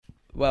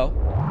Well,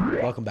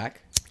 welcome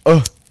back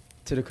Oh,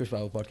 to the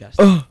KushBible podcast,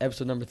 oh.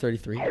 episode number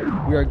 33.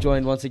 We are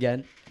joined once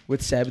again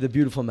with Seb, the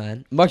beautiful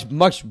man. Much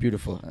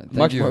beautiful.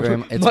 Thank you very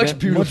much. It's Much been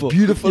beautiful. Much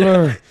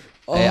beautifuler. Yeah.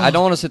 Hey, I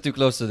don't want to sit too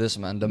close to this,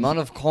 man. The amount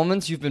of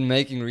comments you've been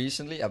making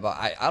recently about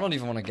I don't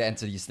even want to get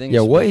into these things.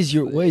 Yeah, what but is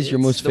your it's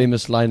most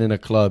famous line in a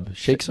club?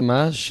 Shake some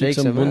ass, shake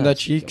some bunda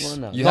cheeks. Come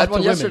on now. You Not had one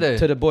to women, yesterday.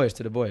 To the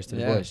boys.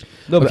 Yeah.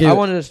 No, but Okay, I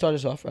wanted to start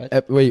us off,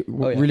 right? Wait,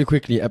 Oh, yeah. really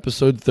quickly,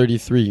 episode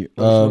 33.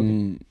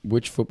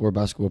 Which football or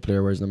basketball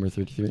player wears number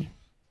 33?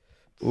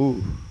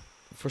 Ooh.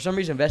 For some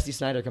reason, Vesty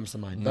Snyder comes to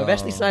mind. No. But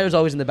Vesty Snyder's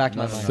always in the back of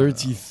my No. mind.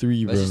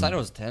 33, bro. Wesley Sneijder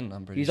was 10.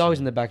 I'm pretty. He's sure. always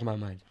in the back of my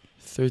mind.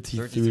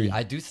 33.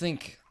 I do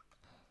think.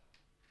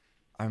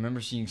 I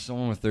remember seeing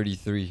someone with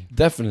 33.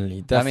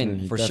 Definitely. I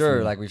mean, for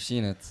sure, like we've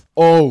seen it.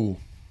 Oh,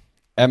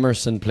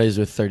 Emerson plays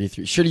with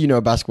 33. Surely you know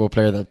a basketball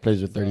player that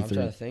plays with Bro, I'm 33.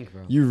 trying to think,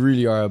 bro. You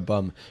really are a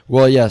bum.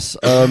 Well, yes.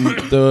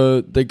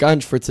 The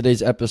ganj for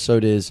today's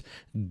episode is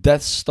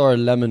Death Star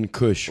Lemon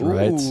Kush,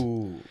 right?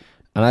 Ooh.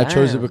 And I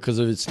chose it Damn. because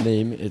of its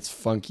name. It's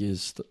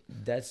funkiest.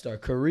 Death Star.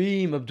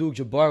 Kareem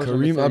Abdul-Jabbar was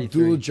Kareem number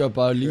 33.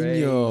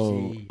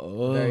 Abdul-Jabbarinho. Crazy.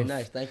 Oh. Very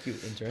nice. Thank you,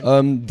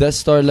 intern. Death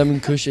Star Lemon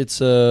Kush.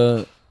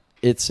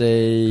 It's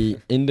a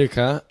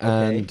indica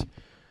and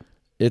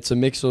it's a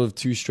mix of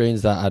two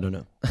strains that I don't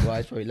know. Well,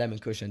 it's probably Lemon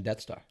Kush and Death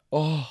Star.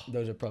 Oh,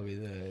 Those are probably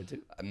the two.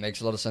 It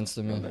makes a lot of sense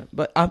to me.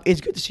 But it's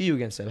good to see you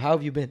again, Seb. How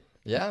have you been?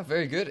 Yeah,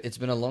 very good. It's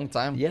been a long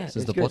time Yeah, since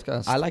it's the good.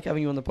 podcast. I like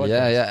having you on the podcast.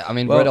 Yeah. I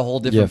mean, Well, we're at a whole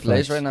different yeah,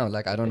 place facts. right now.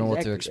 Like, I don't know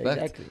what to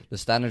expect. Exactly. The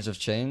standards have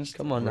changed.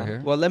 Come on We're now.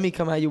 here. Well, let me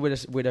come at you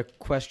with a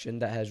question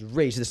that has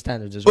raised the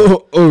standards as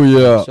well. oh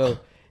yeah. So,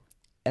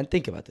 and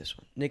think about this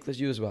one. Nicholas,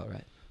 you as well,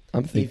 right?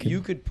 I'm If thinking. you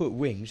could put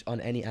wings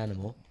on any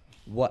animal,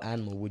 what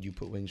animal would you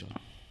put wings on?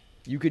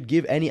 You could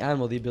give any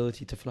animal the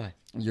ability to fly.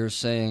 You're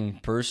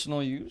saying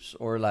personal use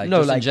or like No,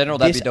 just like in general?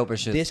 That'd be this- dope as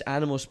shit. This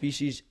animal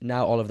species,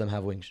 now all of them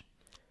have wings.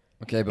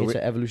 Okay, but It's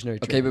an evolutionary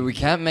trait. okay, but we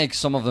can't make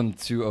some of them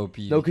too OP.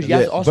 No, 'cause you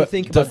have to also but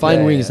think about define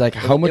the- wings. Like,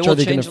 how It much will are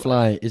they gonna change-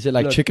 fly? Is it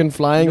like Look, chicken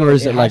flying no, or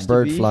is it it like has to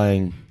bird be-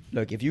 flying?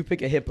 Look, if you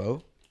pick a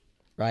hippo,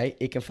 right,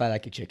 it can fly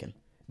like a chicken.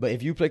 But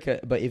if you pick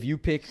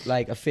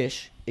like a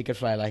fish, it can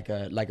fly like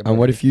a bird. And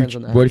what It if you depends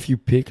on the what if you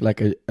pick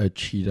like a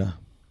cheetah?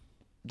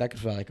 that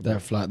could fly like a That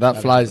bird. fly that Fly like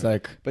a flies bird.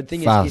 like But the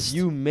thing fast. is, if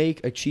you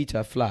make a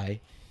cheetah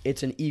fly,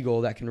 it's an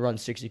eagle that can run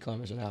 60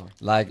 kilometers an hour.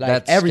 like like,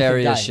 that's everything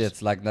scary as dies.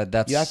 shit. Like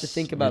that's You have to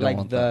think we about don't like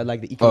want the that.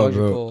 like the Oh,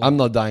 ecological bro, I'm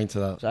not dying to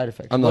that. side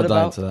effects. I'm What not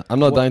dying about- to that. I'm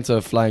not what- dying to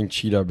a flying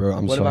cheetah, bro.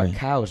 I'm what sorry. about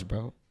cows,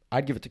 bro?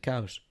 I'd give it to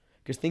cows.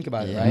 Because think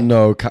about it, Yeah. right?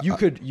 No,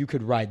 You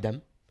could ride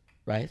them,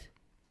 right?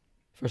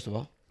 First of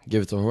all.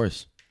 give it to a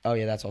horse. Oh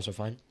yeah, that's also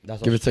fine.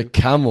 That's Give also it to a true.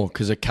 camel,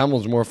 because a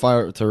camel's more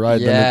fire to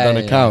ride Yeah, than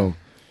a yeah. cow.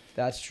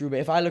 That's true. But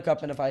if I look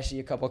up and if I see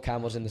a couple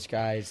camels in the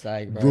sky, it's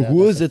like, bro, Bro, who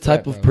that's is a the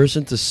type threat, of bro.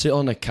 person to sit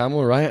on a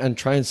camel, right, and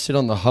try and sit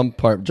on the hump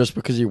part just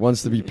because he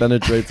wants to be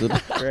penetrated?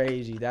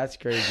 Crazy. That's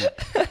crazy.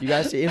 You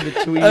guys sit in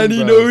between. And he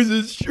bro. knows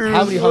it's true.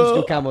 How as many humps do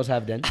well. camels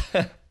have then?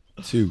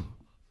 2.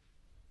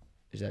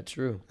 Is that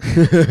true?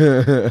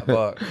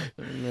 But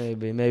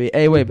Maybe.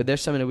 Hey, wait, but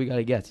there's something that we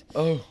gotta get.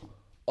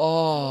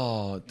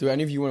 Oh, do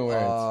any of you want to wear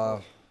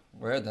it?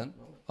 where then?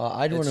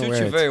 I don't It want to suits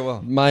wear you it. very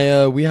well.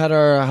 My we had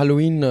our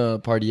Halloween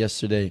party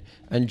yesterday,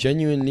 and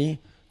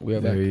genuinely, We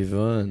are back. very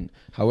fun.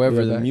 However,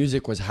 We are the back.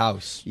 music was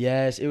house.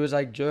 Yes, it was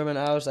like German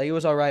house. Like it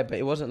was alright, but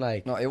it wasn't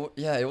like No,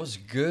 it was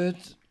good.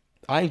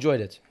 I enjoyed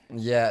it.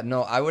 Yeah,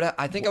 no,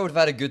 I think I would have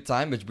had a good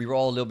time, but we were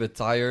all a little bit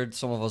tired.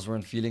 Some of us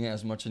weren't feeling it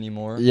as much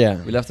anymore.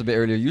 Yeah. We left a bit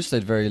earlier. You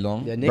stayed very long.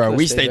 Yeah, Bro, Nicholas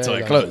we stayed stayed till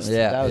very it long. closed.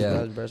 Yeah, that was, yeah. that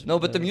was impressive. No,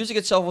 but the music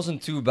itself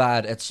wasn't too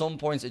bad. At some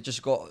points, it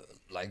just got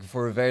like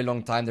for a very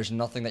long time. There's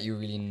nothing that you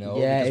really know.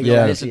 Yeah, because we yeah.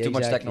 don't listen too much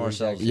exactly, techno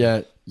ourselves.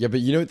 exactly. Yeah, but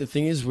you know what the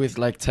thing is with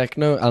like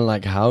techno and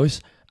like house,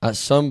 at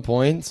some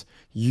point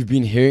you've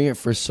been hearing it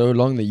for so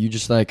long that you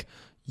just like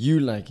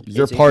you're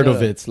It's part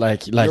of incredible. it.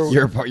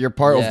 Like you're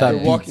part of Yeah, that You're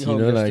yeah. beat, walking you home,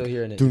 know, you're like still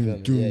hearing it. you feel doom,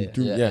 me? doom, Yeah,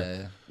 doom. yeah.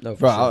 Yeah. No, for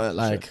Bro, sure, for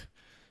like sure.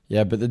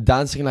 yeah, but the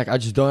dancing, like I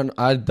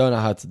don't know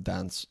how to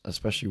dance,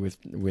 especially with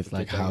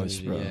like Techno house,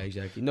 music, bro. Yeah,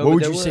 exactly. No, What but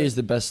would there you say were- is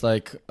the best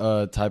like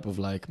type of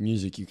like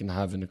music you can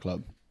have in a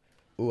club?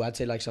 Ooh, I'd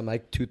say like some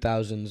like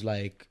 2000s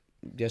like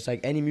just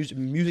like any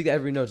music that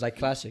everyone knows, like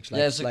classics. Like,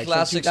 Yeah, it's the like some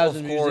classics, 2000s of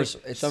music, course.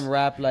 It's- some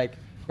rap, like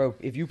bro.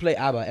 If you play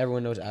ABBA,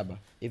 everyone knows ABBA.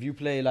 If you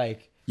play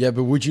like Yeah,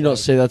 but would you not Like-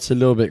 say that's a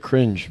little bit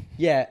cringe?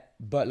 yeah,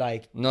 but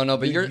like No,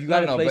 but you you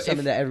gotta no, play but something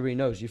if, that everybody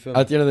knows. You feel me?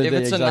 At the end of the if day,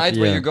 it's a exactly, night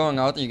where yeah. you're going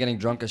out and you're getting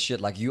drunk as shit,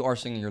 like you are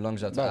singing your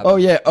lungs out. to No. ABBA. Oh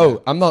yeah.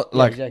 Oh, I'm not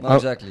like exactly. No,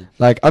 exactly.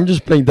 I'm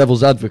just playing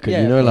devil's advocate.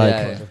 Yeah, you know, of like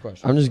course, Yeah, of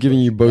course. I'm just giving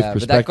you both Yeah, but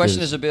perspectives. that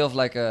question is a bit of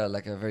like a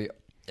very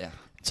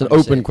it's an how do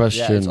you open say it?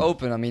 question. Yeah, it's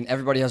open. I mean,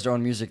 everybody has their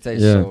own music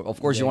taste, Yeah. so of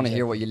course you Yeah, want to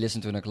hear exactly. what you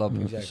listen to in a club.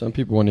 Exactly. Some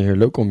people want to hear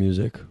local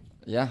music.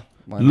 Yeah,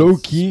 why not? Low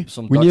key,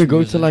 Some we need to Dutch go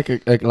music.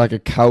 to like a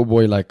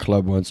cowboy like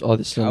club once. Oh,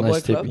 this is a Cowboy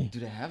nice club? tippy. Do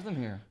they have them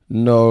here?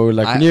 No,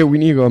 like we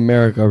need to go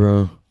America,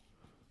 bro.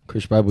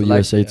 KushBible Like-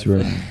 USA Yeah,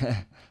 tour.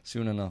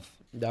 Soon enough.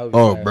 That would be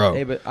Oh, fire. bro.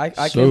 Hey, but I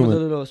So came with a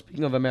much- little.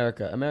 Speaking of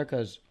America,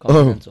 America's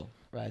continental,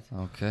 right?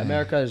 Okay.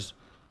 America's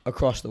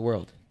across the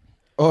world.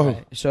 Oh,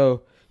 Right?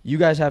 So you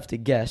guys have to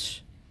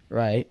guess,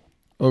 right?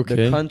 Okay.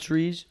 The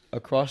countries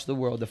across the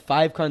world, the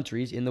 5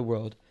 countries in the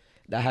world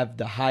that have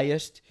the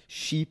highest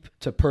sheep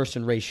to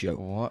person ratio.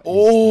 What?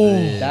 Oh.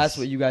 That's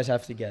what you guys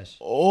have to guess.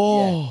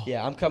 Oh.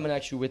 Yeah, I'm coming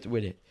at you with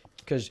it.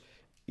 Because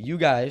you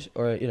guys,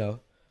 or,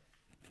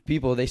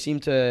 people, they seem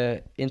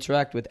to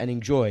interact with and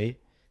enjoy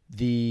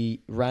the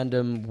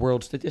random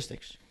world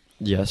statistics.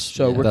 Yes.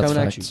 So Yeah, we're that's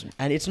coming facts. at you.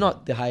 And it's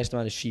not the highest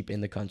amount of sheep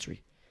in the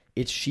country.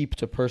 It's sheep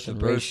to person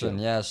ratio.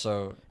 Yeah,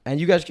 so And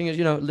you guys can, list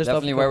off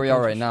definitely a where couple we are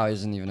right countries. now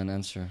isn't even an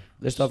answer.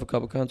 List off a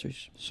couple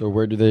countries. So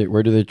where do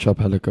they chop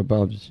hella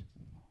kebabs?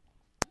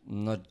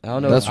 Not. I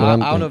don't know. That's what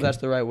I'm I don't know if thinking. that's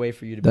the right way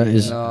for you to. That be,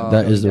 is No.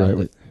 that is the going right down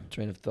way. the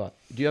train of thought.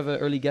 Do you have an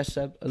early guess,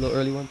 Seb? A little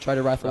early one. Try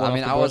to rifle. I one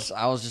mean, off the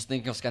I board. was just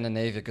thinking of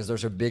Scandinavia because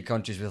those are big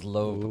countries with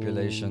low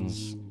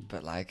populations. Ooh.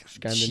 But like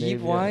Scandinavia.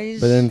 sheep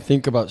wise, But then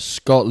think about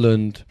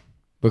Scotland,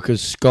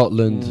 because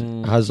Scotland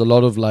Mm. has a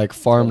lot of like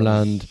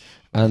farmland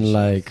and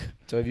like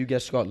So if you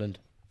guess Scotland,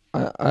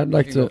 I'd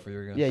like you can go to for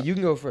your guess. yeah, you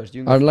can go first.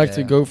 You can go I'd like Yeah,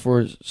 to yeah. go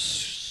for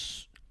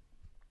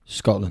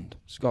Scotland.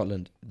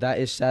 Scotland. That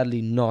is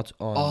sadly not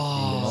on Not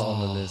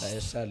on the the list. list. That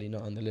is sadly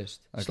not on the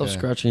list. Stop Okay.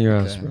 scratching your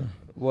ass, Okay. bro.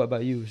 What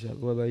about you,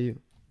 Seb? What about you?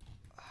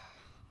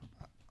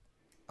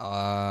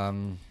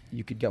 Um,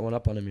 You could get one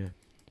up on him here.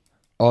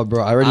 Oh,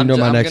 bro, I already I'm know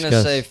my I'm next gonna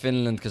guess. say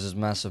Finland because it's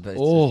massive. But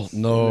Oh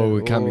no,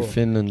 it can't be Oh.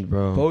 Finland,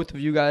 bro. Both of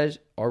you guys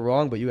are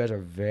wrong, but you guys are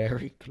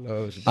very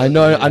close. I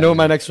know what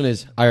my next one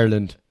is.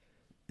 Ireland.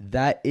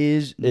 That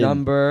is In.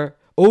 number.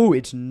 Oh,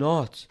 it's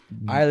not.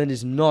 Ireland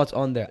is not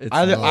on there. It's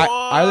Ireland, not.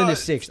 Ireland is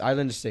sixth.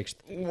 Ireland is sixth.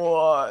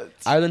 What?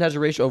 Ireland has a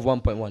ratio of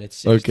 1.1. It's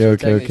sixth. Okay, So okay,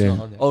 technically it's okay.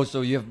 not on there. Oh,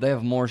 so they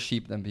have more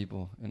sheep than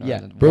people in Yeah.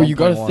 Ireland. Bro, you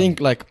gotta 1.1.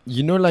 think like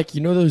you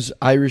know those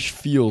Irish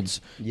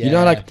fields. You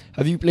know, like,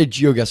 have you played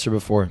GeoGuessr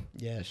before?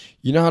 Yes.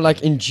 You know how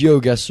like in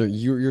GeoGuessr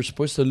you're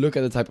supposed to look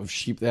at the type of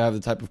sheep they have, the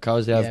type of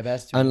cows they have, Yeah,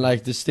 that's too and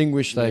like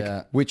distinguish like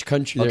Yeah. which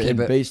country they're Okay, in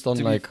but based on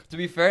to like. to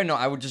be fair, no,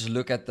 I would just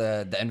look at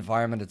the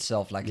environment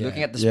itself. Like Yeah.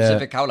 looking at the Yeah.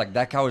 specific cow, like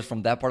that cow is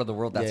from that part of the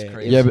world. That's Yeah,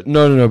 crazy. Yeah, but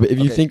no. But if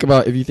you Okay. think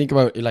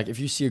about like if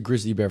you see a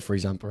grizzly bear, for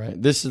example,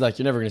 right? This is like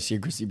you're never gonna see a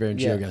grizzly bear in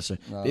Yeah. GeoGuessr.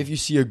 No. If you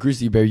see a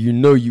grizzly bear, you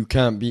know you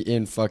can't be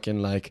in fucking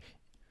like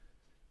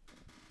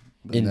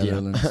The India.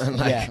 Netherlands.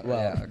 Yeah, well,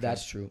 Yeah, okay.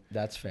 that's true.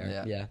 That's fair.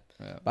 Yeah. Yeah.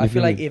 Yeah. But I You feel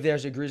feel like me? if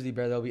there's a grizzly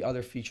bear, there'll be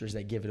other features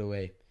that give it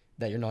away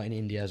that you're not in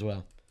India as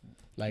well.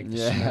 Like the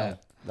Yeah. smell,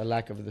 the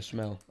lack of the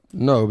smell.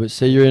 no. But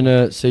say you're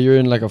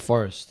in like a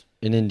forest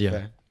in India.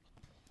 Fair.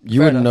 You Fair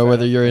wouldn't enough, know fair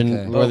whether enough. you're in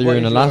Okay. But whether what you're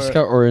in is Alaska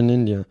your- or in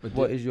India. But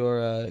What is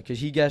your? Because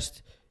he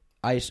guessed,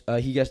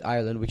 he guessed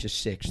Ireland, which is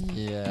sixth.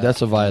 Yeah,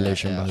 That's a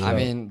violation, by the I way.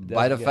 mean, That's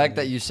by the good. fact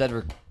that you said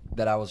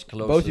that I was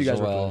close. Both you as guys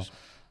were well,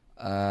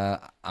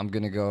 close. I'm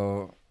gonna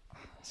go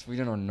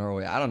Sweden or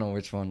Norway. I don't know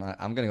which one.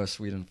 I'm gonna go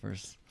Sweden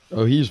first.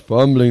 Oh, he's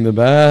fumbling the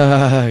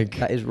bag.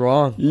 That is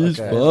wrong. He's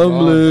Okay.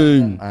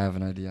 fumbling. I have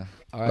an idea.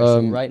 All right. So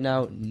Um, right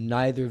now,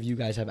 neither of you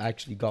guys have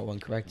actually got one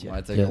correct yet.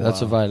 Might take Yeah, a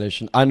that's a while.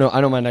 violation. I know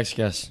my next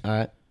guess. All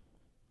right.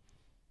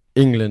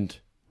 England.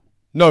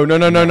 No.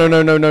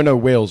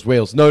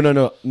 Wales. No.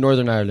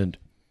 Northern Ireland.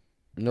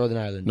 Northern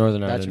Ireland.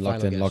 Northern That's Ireland. your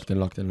Locked final in.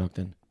 guess. Locked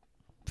in.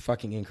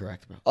 Fucking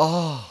incorrect, bro.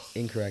 Oh.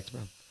 Incorrect,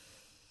 bro.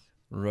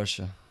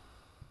 Russia.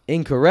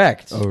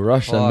 Incorrect. Oh,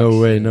 Russia. Fuck's No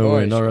way. sake. No way.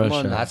 Boys, Not come on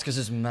Russia. now. That's because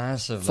it's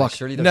massive. Fuck. Like,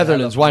 surely the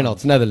Netherlands. Why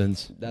not?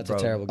 Netherlands. That's Bro. a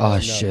terrible Oh,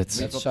 guess. No, shit. That's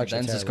That's such the a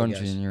densest terrible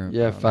country guess. in Europe.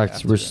 Yeah, bro.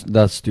 facts. Like, after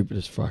That's stupid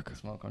as fuck.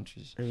 small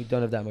countries. And we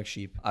don't have that much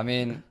sheep. I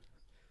mean,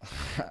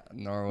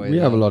 Norway. We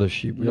have a no. lot of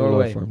sheep. We have a lot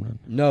Norway. of farmland.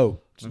 No.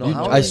 It's No, not.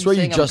 how I are you swear you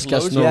saying I'm just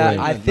guessed closer to Norway. Yeah, I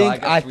England?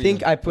 think No, I guess think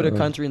Sweden. I put a Uh.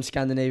 country in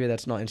Scandinavia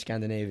that's not in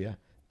Scandinavia.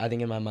 I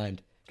think in my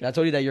mind. 'Cause I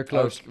told you that you're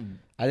close. Okay.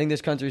 I think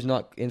this country is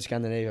not in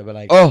Scandinavia, but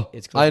like Oh,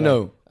 it's close I by.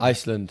 know.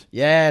 Iceland.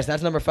 Yes,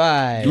 that's number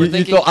 5. You,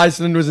 thinking- thought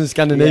Iceland was in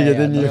Scandinavia,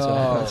 didn't you? That's what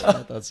I thought.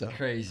 I thought so.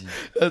 Crazy.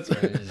 That's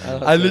Crazy.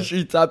 I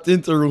literally tapped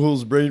into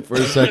Rahul's brain for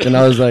a second.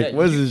 I was like, Yeah,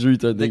 "What's this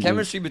retard The thinking?"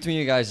 chemistry between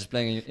you guys is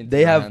playing into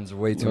They your have hands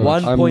way too Bro,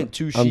 much.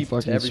 1.2 I'm sheep to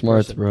fucking every smart,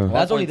 person. bro.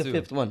 That's only the 1.2.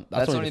 fifth one.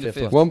 That's only the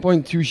fifth.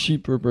 1.2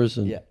 sheep per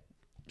person. Yeah.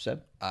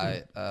 Seb?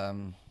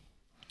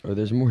 Oh,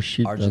 there's more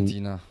sheep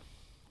Argentina.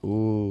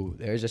 Ooh,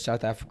 there's a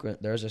South African.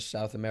 There's a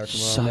South American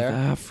one South on there, but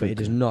it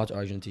Africa. is not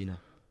Argentina. than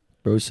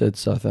bro said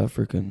South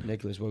African.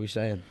 Nicholas, what are we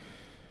saying?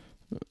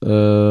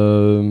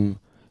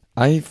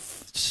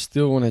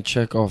 Still want to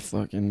check off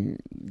fucking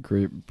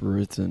Great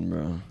Britain,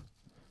 bro.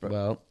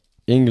 Well,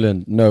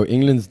 England. No,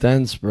 England's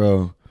dance,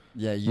 bro.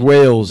 Yeah, you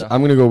Wales. No.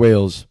 I'm gonna go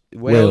Wales.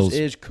 Wales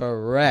is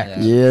correct.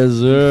 Yeah. Yes,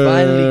 sir.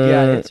 Finally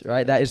got it.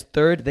 Right, that is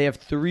third. They have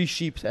 3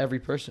 sheep to every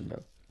person,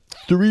 bro.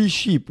 3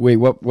 sheep. Wait,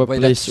 what Wait,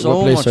 place? that's so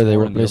What place much are they? more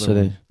What than the place are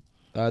other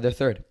they? They're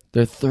third.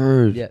 They're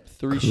third. Yeah,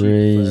 3 sheep for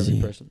Crazy.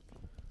 every person.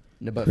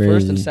 No, but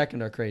first and Crazy.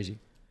 second are crazy.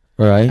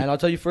 All right. And I'll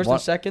tell you, first What?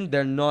 and second,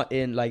 they're not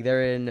in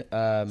they're in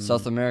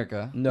South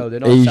America. No, they're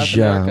not in South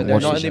Asia. America. They're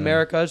not in Asia. the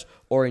Americas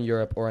or in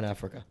Europe or in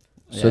Africa.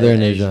 So they're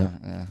in Asia.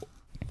 Yeah.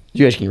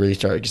 You guys can really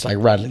start just like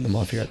rattling them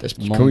off here at this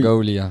point.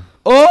 Mongolia.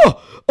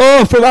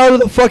 Oh, from out of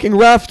the fucking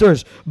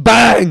rafters.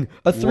 Bang!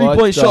 A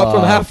 3-point shot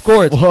from half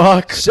court.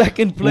 Fuck.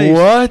 Second place.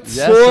 What?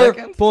 Yeah,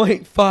 second?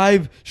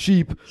 4.5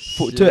 sheep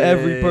to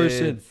every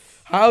person. Shit.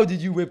 How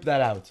did you whip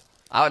that out?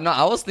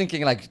 I was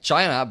thinking like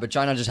China, but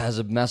China just has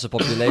a massive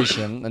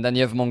population, and then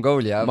you have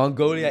Mongolia.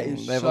 Mongolia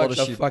is They have a lot such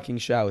of a sheep. fucking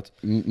shout.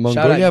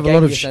 Mongolia have a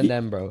lot of sheep. And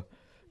them, bro.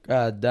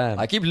 God damn.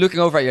 I keep looking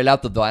over at your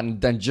laptop though, and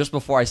then just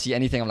before I see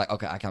anything, I'm like,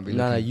 okay, I can't be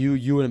looking. No,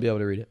 you wouldn't be able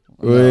to read it.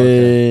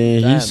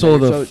 Wait, Damn, he saw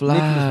bro. the So, Nicholas,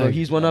 bro, flag.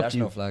 he's one up There's to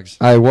you. no flags.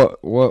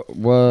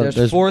 What?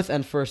 There's fourth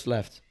and first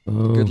left.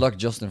 Oh. Good luck,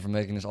 Justin, for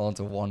making this all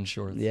into one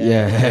short.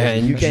 Yeah,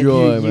 you can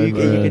enjoy, you my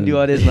can do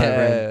all this, my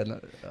friend. no,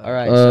 All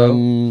right,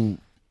 so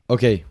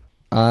Okay,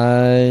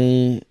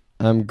 I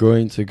am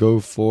going to go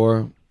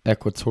for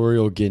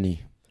Equatorial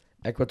Guinea.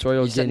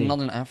 Equatorial You said Guinea, not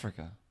in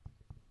Africa.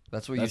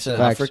 That's what you That's said.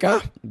 facts.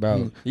 Africa,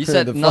 bro. He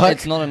said The no, fuck?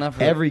 it's not in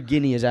Africa. Every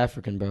Guinea is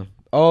African, bro.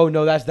 Oh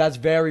no, that's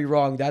very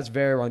wrong. That's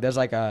very wrong. There's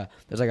like a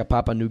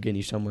Papua New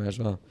Guinea somewhere as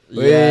well.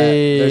 yeah,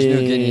 there's New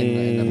Guinea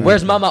in America.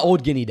 Where's Mama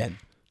Old Guinea then?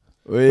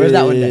 Where's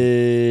that one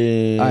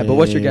then? All right, but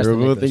what's your guess then,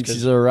 Robo Nicholas? thinks 'Cause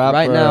he's a rapper.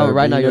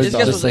 right now you're His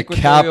guess just was a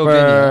Equatorial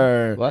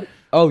capper. What?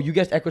 Oh, you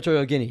guessed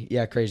Equatorial Guinea.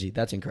 Yeah, crazy.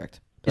 That's incorrect.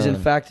 It's in Uh.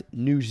 fact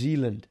New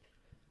Zealand.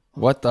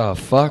 What the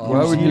fuck?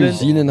 Why would New New Zealand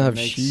Zealand have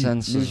makes sheep?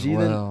 sense New as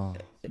Zealand- well.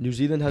 New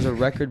Zealand has a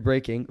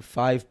record-breaking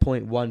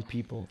 5.1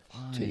 people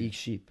to each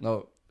sheep.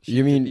 No,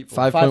 You mean people.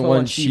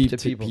 5.1 5.1 sheep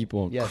to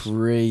people? Yes.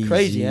 Crazy.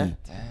 Crazy, yeah?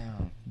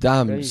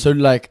 Damn. Crazy. So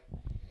like,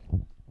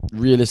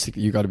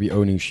 realistically, you got to be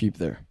owning sheep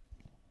there.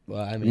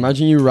 Well, I mean,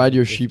 Imagine you ride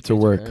your it's- sheep to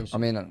it's work. currency. I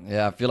mean,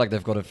 yeah, I feel like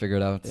they've got it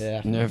figured out.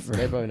 Yeah, Never.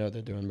 they probably know what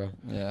they're doing, bro.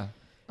 Yeah.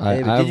 I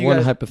David, have did you one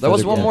guys- hypothetical. There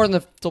was one more in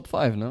the top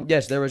 5, no?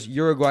 Yes, there was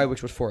Uruguay,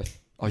 which was fourth.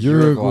 Oh,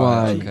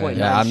 Uruguay. Okay.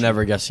 Yeah, I'm sheep.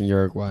 never guessing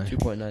Uruguay.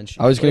 2.9 sheep.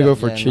 I was gonna Oh, go yeah.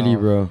 for Yeah, Chile, no.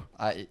 bro.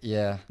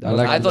 Yeah. I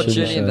like I the thought Chile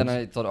Chile, and then side.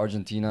 I thought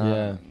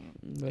Argentina.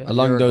 Yeah.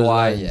 Along those Uruguay,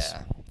 lines.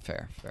 yeah.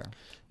 Fair.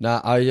 Now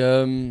I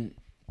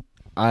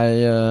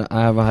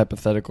have a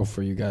hypothetical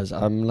for you guys.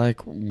 I'm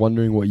like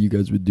wondering what you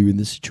guys would do in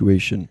this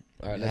situation.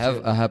 All right, I let's have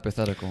hear it. a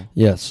hypothetical.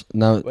 Yes.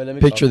 Now Wait, let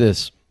me picture talk.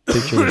 this.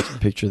 Picture this.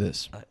 Picture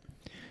this.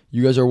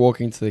 You guys are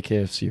walking to the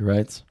KFC,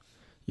 right?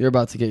 You're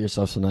about to get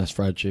yourself some nice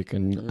fried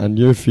chicken, and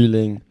you're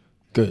feeling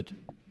good.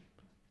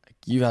 Like,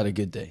 you've had a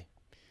good day,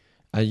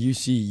 and you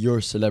see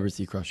your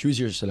celebrity crush. Who's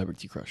your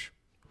celebrity crush?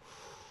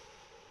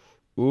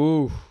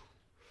 Ooh.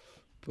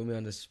 Put me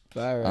on the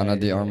spot. Right Ana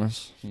de here.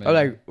 Armas. I'm maybe.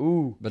 like,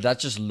 ooh. But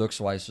that's just looks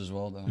wise as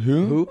well, though.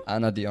 Who?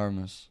 Ana de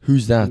Armas.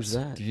 Who's that? Who's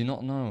that? Do you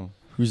not know?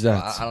 Who's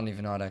Well, that? I don't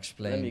even know how to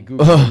explain. Let me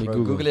Google. Let me Bro,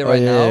 Google. Google it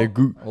right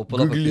now. We'll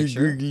pull up a googly, picture.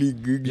 googly,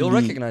 googly. You'll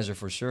recognize her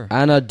for sure.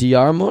 Ana de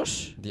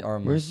Armas. The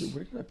Armas.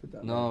 Where did I put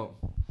that? No.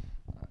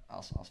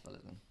 I'll spell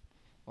it then.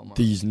 One more.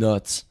 These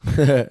nuts.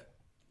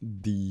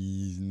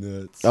 These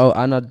nuts. Oh,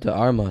 Ana de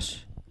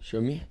Armas.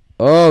 Show me.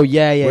 Oh,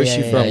 yeah. Where's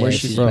she yeah, from? yeah, Where's yeah,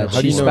 she she's from? bad.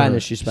 How do you She's know her?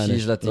 Spanish. She's Spanish.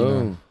 She's Latino.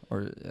 Oh.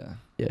 Or yeah.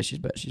 Yeah, she's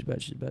bad. She's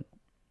bad.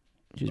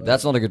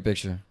 That's not a good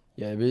picture.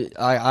 Yeah, but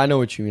I know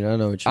what you mean. I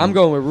know what you I'm mean.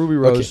 going with Ruby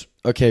Rose.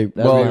 Okay, That's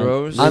well, Ruby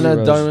Rose. Ana Ruby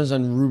Rose. Diamonds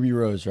and Ruby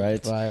Rose,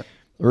 right? Fire.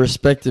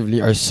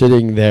 Respectively, are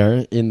sitting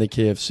there in the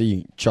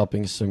KFC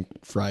chopping some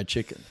fried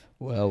chicken.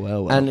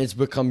 Well. And it's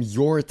become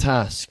your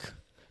task.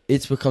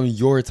 It's become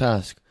your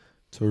task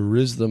to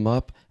riz them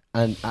up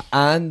and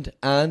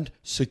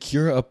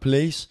secure a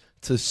place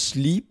to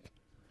sleep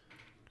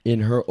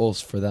in her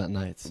ulls for that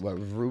night. What,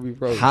 Ruby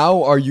Rose?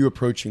 How are you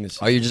approaching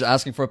this? Are you just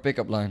asking for a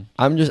pickup line?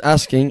 I'm just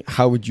asking,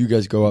 how would you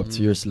guys go up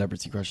to your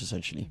celebrity crush,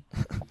 essentially?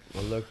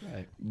 Well, look,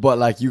 right. But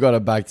like, you got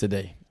a bag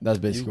today. That's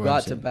You basically what I'm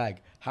got to saying.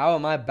 bag. How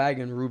am I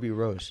bagging Ruby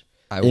Rose?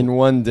 In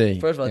one day.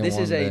 First of all, In this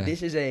one day.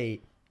 is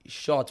a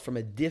shot from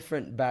a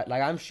different bat.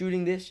 Like, I'm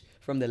shooting this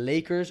from the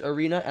Lakers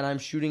arena, and I'm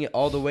shooting it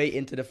all the way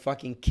into the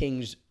fucking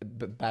Kings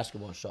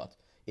basketball shot.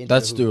 Into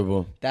That's the hoop.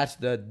 doable. That's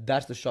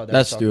the shot. that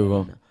That's I'm talking about doable.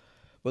 right now.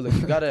 Well,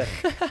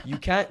 look, you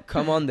can't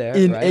come on there.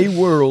 In right? a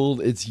world,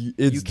 it's you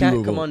doable.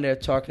 can't come on there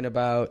talking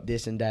about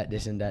this and that,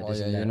 this and that, Oh, this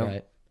yeah, and you that, know.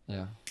 right?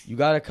 Yeah. You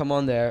gotta come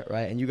on there,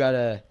 right? And you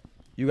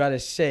gotta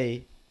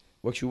say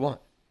what you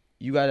want.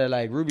 You gotta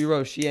like Ruby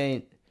Rose. She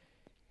ain't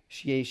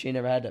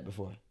never had that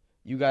before.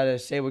 You gotta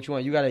say what you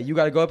want. You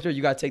gotta go up there.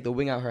 You gotta take the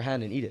wing out her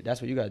hand and eat it.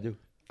 That's what you gotta do.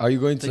 Are you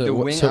going Take to the wh-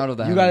 wing so, out of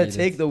the You hand gotta and eat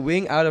take it. the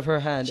wing out of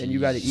her hand and you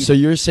gotta eat So it.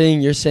 you're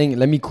saying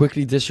let me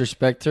quickly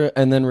disrespect her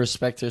and then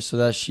respect her so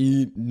that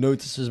she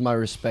notices my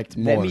respect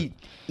more. Let me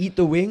eat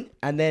the wing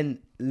and then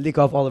lick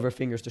off all of her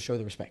fingers to show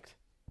the respect.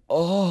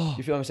 Oh.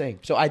 You feel what I'm saying?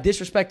 So I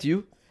disrespect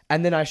you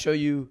and then I show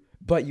you,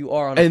 but you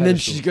are on a And then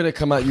pedestal. she's gonna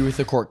come at you with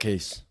a court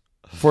case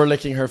for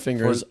licking her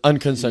fingers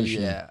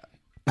unconsensually. Yeah.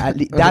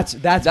 That's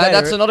better.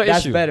 That's another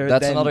That's issue. better.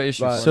 That's than- another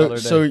issue. but- So Another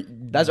day. so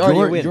That's already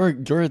a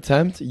win. your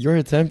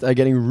attempt at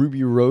getting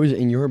Ruby Rose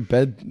in your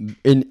bed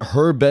in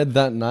her bed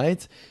that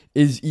night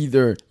is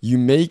either you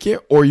make it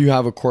or you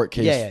have a court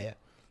case. Yeah.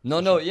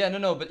 No.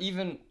 But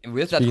even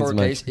with that Speaking court to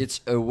Mike. case,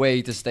 it's a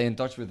way to stay in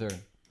touch with her.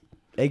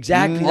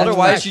 Exactly. that's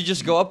Otherwise, fact. you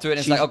just go up to it and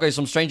it's She's- like, okay,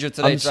 some stranger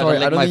today I'm tried sorry, to I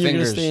lick don't my think you're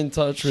gonna fingers. stay in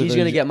touch with she's her.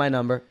 gonna get my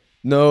number.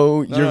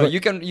 No, No, you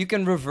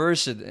can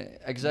reverse it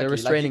exactly.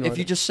 restraining Like, if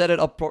you order. just set it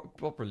up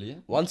properly.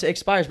 Once it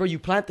expires, bro, you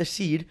plant the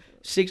seed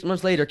 6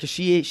 months later because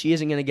she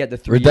isn't gonna get the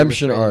 3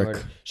 Redemption arc.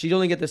 Order. She'd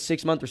only get the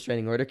 6 month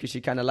restraining order because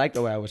she kind of liked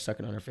the way I was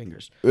sucking on her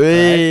fingers.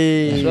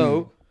 Hey.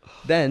 So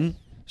then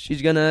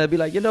She's gonna be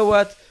like, you know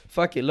what?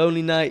 Fuck it,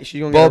 lonely night.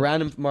 She's gonna get a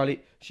random Marley.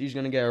 She's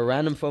gonna get a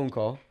random phone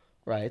call,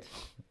 right?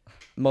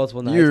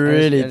 Multiple nights. You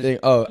really think?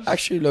 Oh,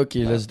 actually,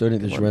 Loki, let's donate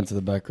this Come on. rent to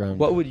the background.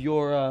 What would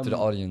your to the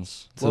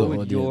audience. what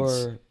would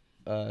your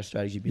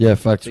strategy be? Yeah,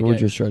 facts. to What would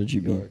get your strategy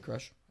be? your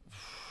crush?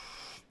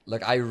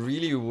 Like, I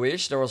really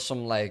wish there was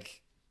some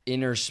like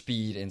inner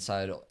speed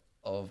inside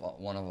of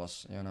one of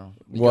us, you know.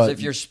 Because What? if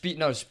your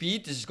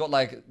speed has got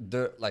like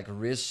the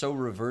risk so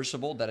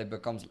reversible that it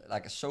becomes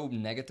like so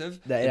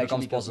negative That it actually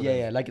becomes positive.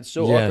 Yeah, like it's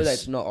so Yes. awkward that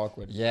it's not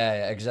awkward.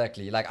 Yeah,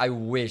 exactly. Like I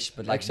wish,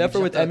 but like Except for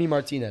you with just have Emmy to-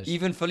 Martinez.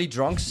 even fully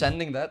drunk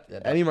sending that. Yeah,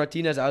 Emmy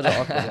Martinez, I was an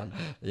awkward one.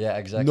 yeah,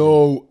 exactly.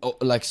 No,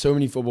 like so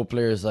many football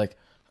players, like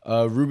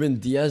Ruben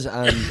Diaz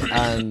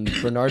and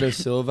Bernardo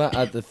Silva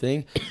at the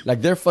thing.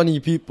 Like they're funny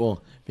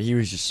people, but he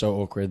was just so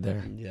awkward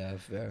there. Yeah,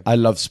 fair. I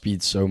love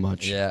Speed so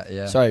much.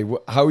 Yeah. Sorry,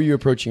 how are you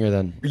approaching her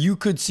then? You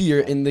could see her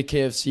in the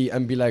KFC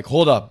and be like,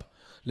 hold up.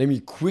 Let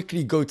me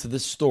quickly go to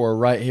this store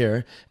right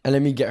here and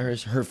let me get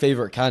her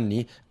favorite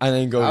candy and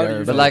then go How do there.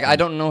 you But like I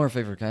don't know her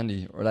favorite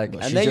candy or like But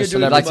and she's then just you're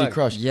doing celebrity too much.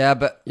 crush. yeah,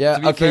 but Yeah,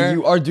 to be okay, fair,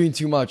 you are doing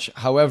too much.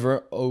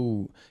 However,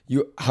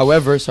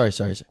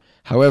 sorry.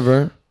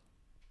 However,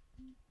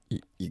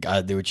 you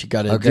gotta do what you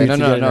gotta Okay, do to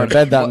get in no. her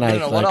bed that What- night.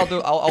 No, like- what I'll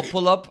do, I'll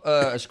pull up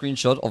a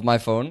screenshot of my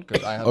phone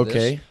because I have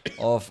Okay. this.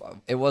 Of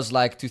it was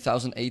like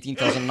 2018,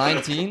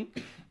 2019,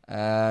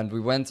 and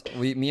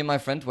me and my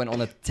friend went on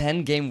a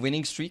 10-game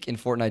winning streak in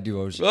Fortnite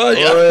duos. Oh,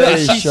 If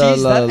she sees that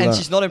Shalala. and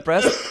she's not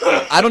impressed,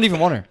 I don't even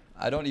want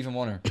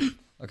her.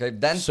 Okay,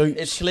 then So-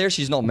 it's clear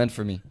she's not meant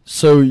for me.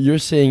 So you're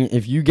saying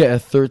if you get a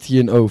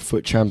 30-0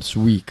 foot champs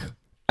week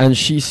and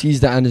she sees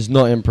that and is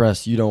not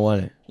impressed, you don't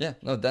want it? Yeah,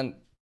 no, then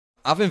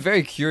I've been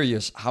very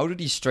curious. How do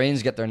these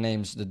strains get their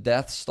names? The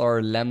Death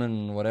Star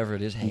Lemon, whatever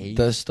it is. Hey,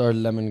 Death Star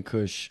Lemon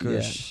Kush.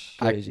 Kush.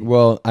 Crazy.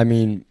 I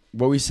mean,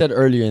 what we said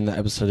earlier in the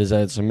episode is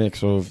that it's a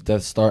mix of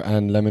Death Star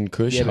and Lemon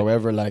Kush. Yeah, but-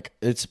 However, like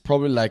it's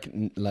probably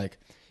like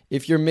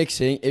if you're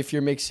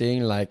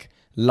mixing like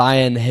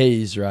Lion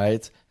Haze,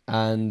 right,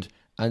 and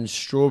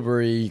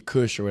Strawberry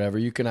Kush or whatever,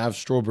 you can have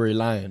Strawberry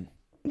Lion.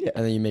 Yeah.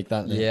 And then you make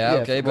that. Yeah, Yeah,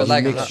 okay, well, but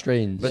like, mixed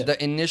strains. but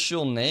the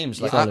initial names,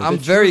 like, Solid. I'm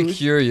The very truth-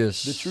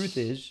 curious. The truth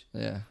is,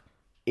 Yeah.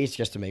 it's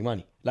just to make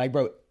money. Like,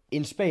 bro,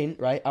 in Spain,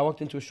 right? I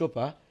walked into a shop.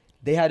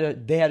 They had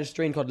a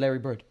strain called Larry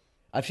Bird.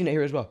 I've seen it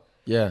here as well.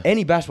 yeah.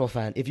 Any basketball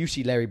fan, if you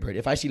see Larry Bird,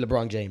 if I see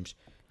LeBron James,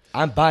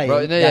 I'm buying.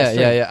 Bro, that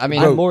strain. yeah. I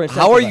mean, I'm more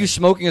how are incentivized. you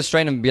smoking a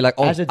strain and be like,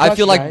 oh, As a I Dutch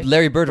feel guy, like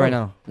Larry Bird bro, right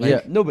now? Like,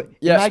 Yeah, no, but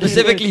Yeah, imagine if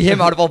Specifically they-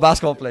 him out of all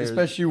basketball players.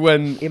 Especially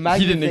when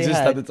Imagine he didn't if they exist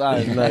had- at the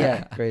time. Like,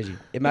 Yeah, crazy.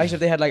 Imagine if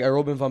they had like a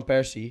Robin van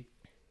Persie.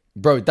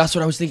 Bro, that's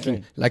what I was thinking.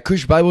 Strain. Like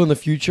KushBible in the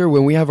future,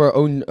 when we have our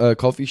own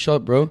coffee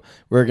shop, bro,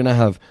 we're gonna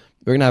have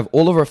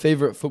all of our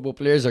favorite football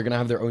players are gonna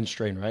have their own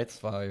strain, right?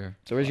 Fire.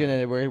 So we're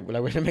gonna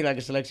make like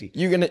a selection.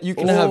 You can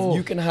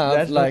Oh, have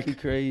that's like lucky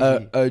crazy.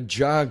 a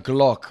Ja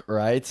Glock,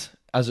 right,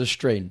 as a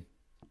strain,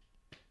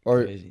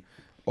 or Crazy.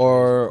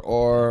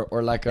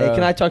 or like a. Hey,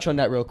 can I touch on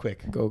that real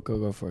quick, go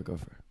for it?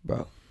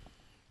 bro?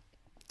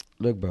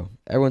 Look, bro.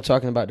 Everyone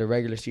talking about the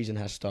regular season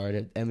has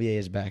started. NBA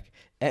is back.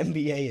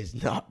 NBA is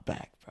not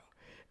back, bro.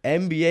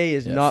 NBA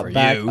is Yeah, not for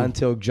back you.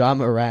 until Ja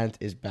Morant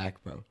is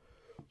back, bro.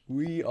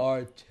 We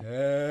are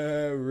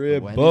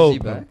terrible. When is he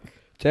bro. back?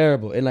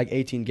 Terrible in like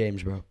 18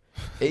 games, bro.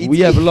 18? We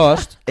have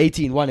lost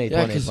 18, 1-8,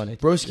 Yeah, 1-8, because 1-8.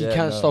 Broski Yeah,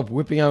 can't no. stop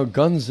whipping out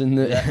guns in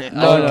the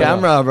No, on no,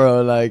 camera,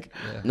 bro. Like,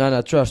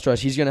 No, trust.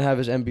 He's gonna have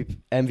his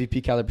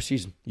MVP caliber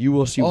season. You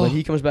will see Oh. when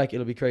he comes back.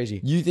 It'll be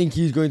crazy. you think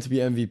he's going to be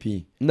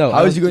MVP? No,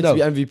 How is he going no,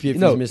 to be MVP if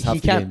no, he's missed half he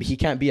the can't. games? He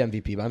can't be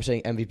MVP. But I'm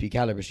saying MVP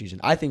caliber season.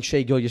 I think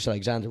Shea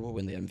Gilgeous-Alexander will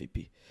win the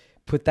MVP.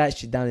 Put that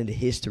shit down in the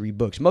history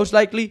books. Most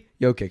likely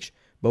Jokic,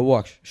 but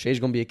watch. Shea's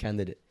gonna be a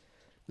candidate.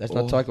 Let's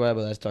not Oh. talk about it,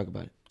 but let's talk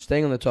about it.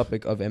 Staying on the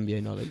topic of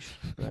NBA knowledge,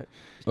 right?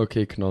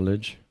 Okay,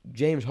 acknowledge.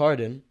 James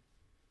Harden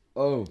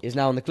Oh, is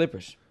now on the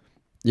Clippers,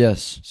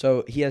 yes.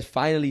 so he has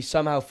finally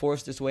somehow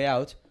forced his way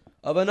out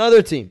of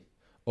another team.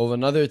 Of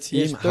another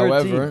team, His third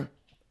however,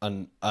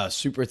 a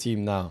super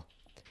team now.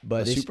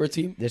 But A super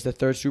team? this is the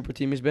third super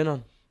team he's been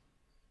on.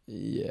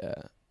 Yeah.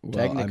 Well,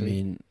 Technically. I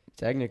mean,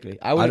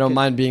 Technically, I don't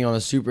mind being on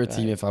a super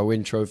team Right. if I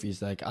win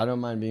trophies. Like, I don't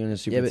mind being on a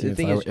super Yeah, but team the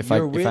thing if is, I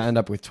you're with- end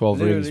up with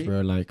 12 rings, literally-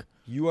 bro. Like,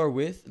 You are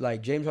with,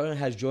 like, James Harden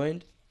has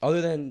joined,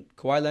 other than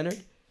Kawhi Leonard,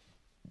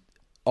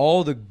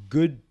 all of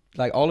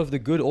the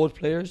good old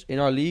players in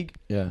our league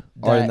yeah,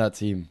 are in That- that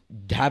team.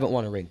 haven't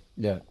won a ring.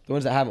 Yeah. The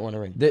ones that haven't won a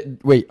ring.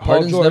 Wait, Paul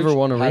Harden's George never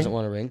won a hasn't ring.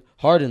 won a ring.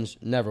 Harden's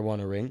never won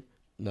a ring.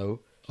 No.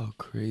 Oh,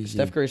 crazy.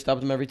 Steph Curry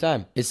stopped him every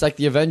time. It's like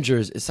the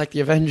Avengers.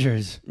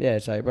 Yeah,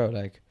 it's like, bro,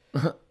 like,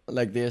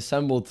 Like they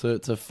assembled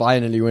to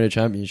finally win a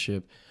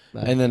championship,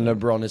 and then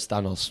LeBron is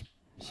Thanos.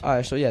 all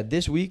right. So yeah,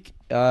 this week,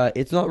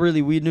 it's not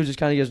really weed news. It's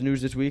kind of just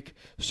news this week.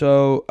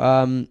 So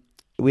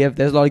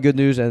there's a lot of good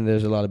news and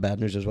there's a lot of bad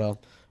news as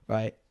well,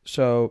 right?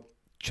 So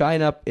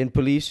China in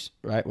police,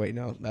 right? Wait,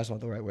 no, that's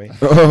not the right way.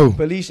 Oh,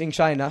 Police in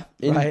China,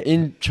 right?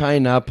 in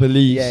China,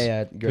 police.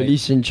 Yeah, great.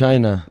 Police in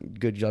China.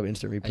 Good job,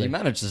 instant You replay.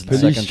 managed this the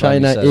Police second time you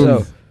China said in.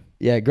 it. So,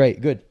 yeah,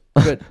 great, good.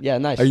 Good. Yeah,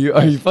 nice. Are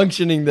you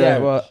functioning there?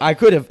 Yeah, well, I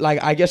could have,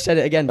 like, I just said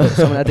it again, but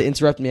someone had to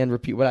interrupt me and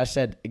repeat what I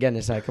said again.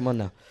 It's like, come on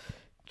now.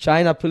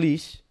 China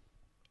police.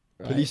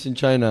 Right? Police in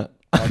China.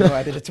 Oh, no,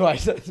 I did it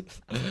twice.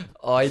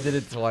 Oh, I did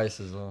it twice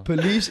as well.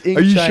 Police in China.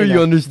 Are you sure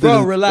you understood?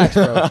 Bro, it? relax,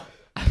 bro.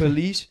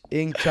 Police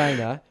in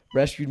China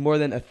rescued more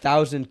than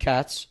 1,000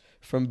 cats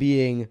from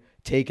being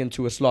taken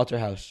to a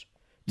slaughterhouse.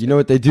 You know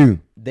what they do?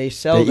 They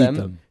sell They eat them.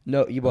 them.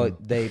 No,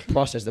 they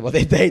process them. Well,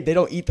 they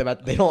don't eat them.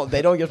 They don't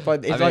get.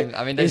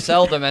 I mean, they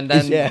sell them and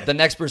then yeah. the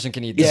next person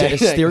can eat Is them. it a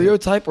exactly.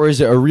 stereotype or is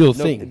it a real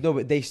No, thing? no,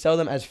 but they sell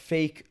them as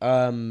fake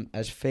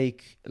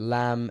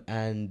lamb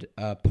and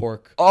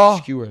pork Oh.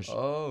 skewers.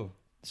 Oh.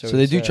 So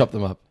they it's, do chop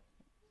them up.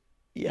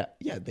 Yeah,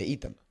 they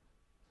eat them.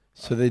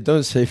 So they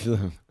don't save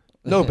them.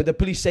 No, but the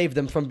police saved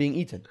them from being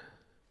eaten.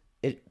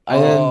 And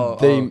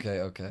then they-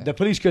 okay. The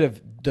police could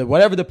have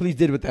whatever the police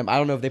did with them. I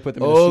don't know if they put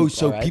them. in a Oh, soup,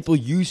 so alright? people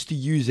used to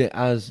use it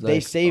as They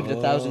like, saved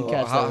 1,000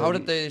 cats. How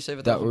did they save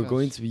it? that were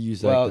going to be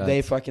used Well, like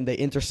that. they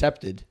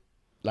intercepted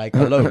like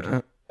a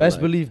load. Best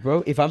believe,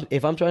 bro. If I'm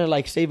trying to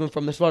like save him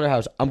from the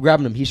slaughterhouse, I'm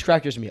grabbing him. He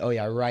scratches me. Oh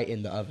yeah, right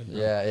in the oven. Bro.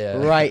 Yeah.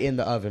 Right in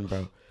the oven,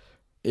 bro.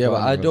 Yeah,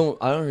 but Bro.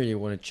 I don't really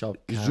want to chop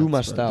cats, Zuma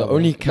bro. style, The bro.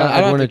 only No, cat I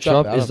I don't want to have to chop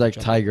chop it. I don't is have like to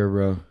chop it. tiger,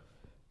 bro.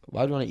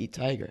 Why do you want to eat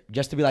tiger?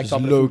 Just to be like Just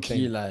top of the low food key,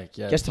 chain. like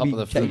Just to top be- of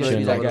the just to food be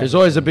chain. that Like, guy. there's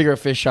always a bigger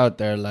fish out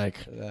there. Like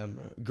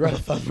Greta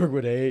Thunberg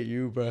would hate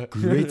you, bro.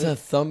 Greta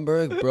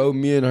Thunberg, bro.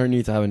 Me and her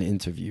need to have an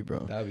interview, bro.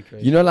 That'd be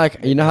crazy. You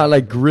know how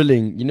like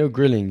grilling. You know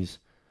grillings.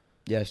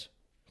 Yes.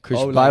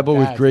 KushBible like with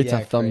that, Greta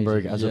yeah,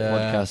 Thunberg crazy. as a Yeah.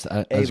 podcast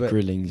Hey, as but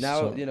grillings. Now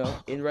So you know.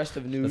 In rest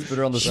of news, Let's put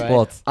her on the right?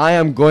 spot. I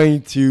am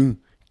going to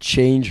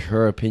change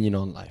her opinion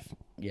on life.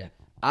 Yeah.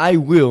 I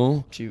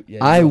will.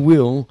 I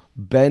will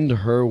bend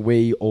her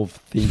way of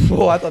thinking.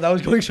 Oh, I thought that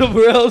was going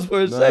somewhere else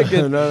for a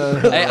second. No.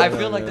 Hey, I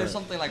feel like there's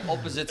something like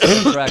opposites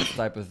attract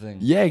type of thing.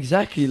 Yeah,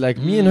 exactly. Like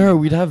me and her,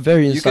 we'd have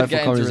very You could insightful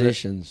get into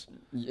conversations.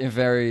 In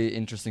very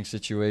interesting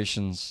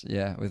situations,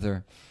 yeah, with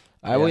her.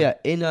 Well, yeah.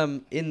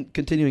 In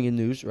continuing in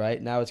news,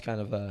 right now it's kind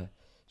of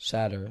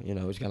sadder. You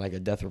know, it's kind of like a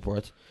death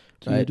report,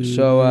 right?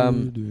 So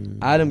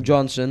Adam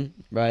Johnson,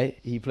 right?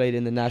 He played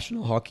in the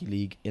National Hockey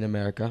League in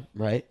America,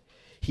 right?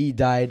 He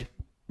died,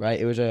 right?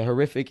 It was a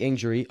horrific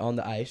injury on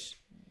the ice.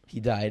 He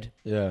died,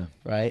 Yeah.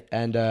 right?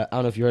 And I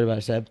don't know if you heard about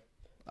it, Seb.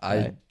 I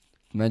Right.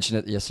 mentioned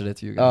it yesterday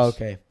to you Oh, guys.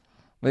 okay.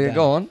 But yeah, Yeah.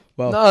 go on.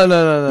 Well,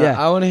 No. Yeah.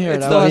 I want to hear it.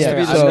 It I still wanna has to hear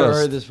be it. I've never discussed.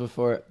 heard this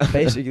before.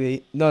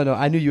 basically, no,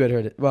 I knew you had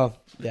heard it. Well,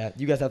 yeah,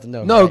 you guys have to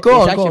know. No, right? go It's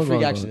on. actually Go a on, freak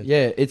go on. accident.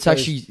 Yeah, it's So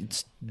actually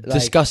like,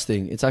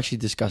 disgusting. It's actually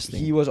disgusting.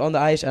 He was on the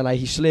ice and like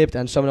he slipped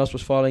and someone else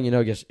was falling, you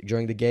know, just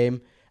during the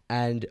game.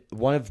 And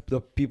one of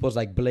the people's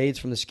like blades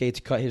from the skates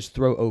cut his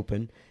throat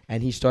open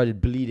and he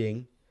started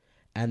bleeding.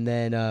 And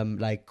then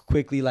like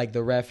quickly, like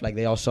the ref, like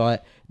they all saw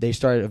it. They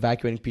started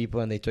evacuating people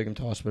and they took him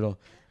to hospital.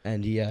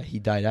 And he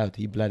died out.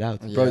 He bled out.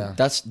 Yeah. Bro,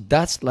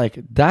 that's like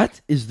that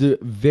is the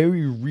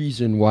very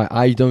reason why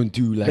I don't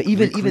do like But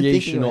even thinking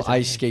recreational about it,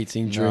 ice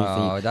skating during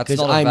No, things. that's 'Cause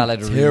not a I'm valid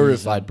terrified,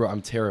 reason. bro.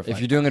 I'm terrified. If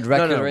you're doing it no,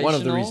 recreational, one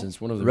of the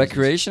reasons. One of the reasons.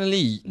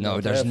 recreationally, no,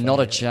 there's Terrifying, not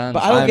a yeah. chance.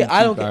 But I don't I'm get. I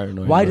too don't get.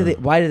 paranoid, Why bro.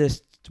 Why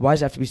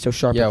does it have to be so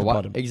sharp Yeah, at the why-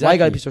 bottom? Why exactly. you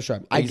gotta be so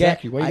sharp?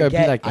 Exactly. Why you gotta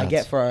be like I that?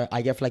 get for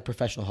like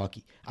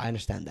hockey. I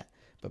understand that,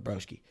 but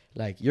broski,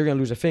 like you're gonna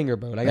lose a finger,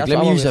 bro. Like, Like, that's let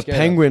what me I'm use a scared of.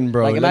 penguin,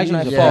 bro. Like, Let imagine me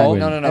I use a fall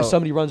penguin. No. and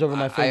somebody runs over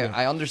my finger.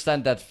 I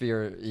understand that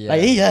fear. Yeah.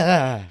 Like,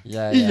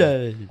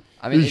 yeah.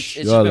 I mean, Ish.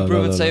 it's La, been la,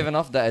 proven la, la. safe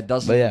enough that it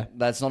doesn't. But yeah.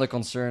 That's not a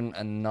concern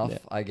enough, Yeah.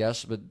 I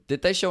guess. But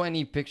did they show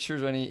any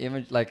pictures or any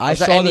image? Like, I was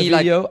there saw the any, like,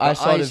 video. I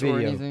saw the ice or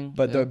video, anything?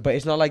 but Yeah. but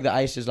it's not like the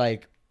ice is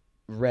like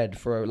red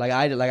for like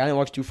I didn't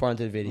watch too far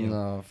into the video.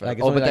 No, fair. Like,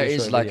 it's Oh, only but like there a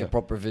is short like video. a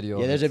proper video.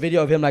 Yeah, of there's it. a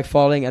video of him like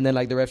falling and then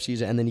like the ref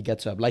sees it and then he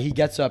gets up. Like he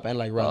gets up and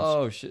like runs.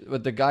 Oh shit!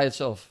 With the guy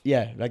itself.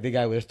 Yeah, like the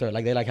guy with his third.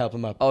 Like they like help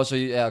him up. Oh, so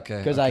yeah, okay.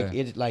 Because okay. like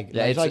it's like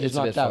Yeah, it's like he's it's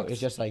a bit knocked out. fucked.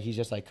 It's just like he's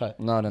just like cut.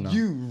 No.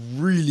 You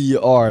really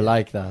are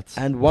like that.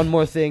 And one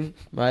more thing,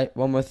 right?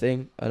 One more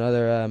thing.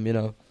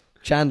 Another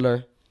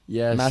Chandler,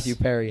 Yes. Matthew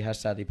Perry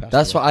has sadly passed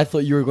That's away. what I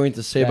thought you were going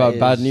to say That about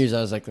bad is- news.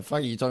 I was like, the fuck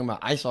are you talking about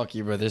ice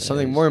hockey, bro? There's That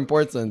something is- more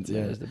important. Yeah,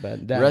 Yeah. it's the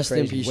bad. Rest in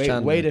crazy. peace, way,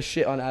 Chandler. way to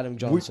shit on Adam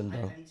Johnson,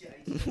 bro.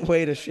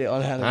 Way to shit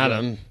on Adam.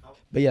 Adam.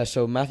 But yeah,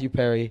 so Matthew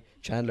Perry,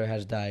 Chandler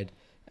has died,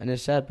 and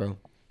it's sad, bro.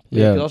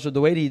 Yeah. 'Cause also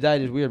the way that he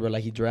died is weird, bro.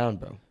 Like he drowned,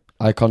 bro.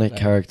 Iconic Like-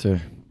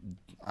 character.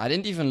 I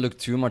didn't even look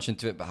too much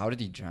into it, but how did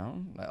he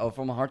drown? Like, oh,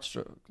 from a heart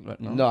stroke?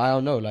 No, I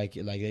don't know. Like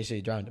they say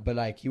he drowned, but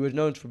like he was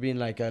known for being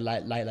like a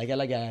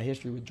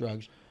history with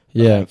drugs.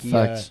 Yeah, like, he,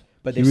 facts.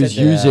 But He they was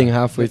said that- using the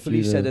halfway through.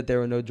 police said that there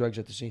were no drugs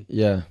at the scene.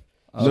 Yeah.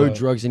 Oh. No So-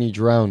 drugs and he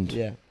drowned.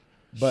 Yeah,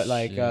 but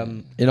like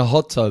Shit. In a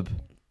hot tub.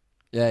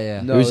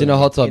 Yeah. No, it was in a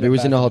hot tub. It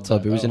was in a hot bathroom,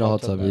 tub. It was in a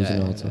hot tub. It was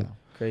in a hot yeah. tub.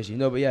 crazy.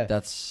 No, but yeah,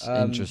 That's Did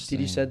interesting.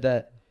 he said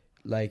that?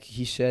 Like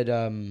he said,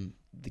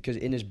 because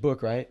in his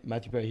book, right,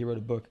 Matthew Perry, he wrote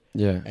a book,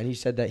 Yeah. and he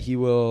said that he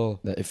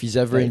will. That if he's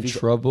ever Like, in if he's-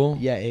 trouble.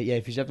 Yeah,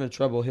 if he's ever in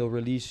trouble, he'll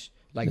release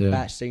like Yeah.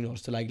 bat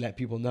signals to like let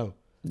people know.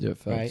 Yeah,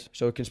 facts. Right.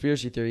 So a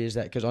conspiracy theory is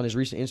that because on his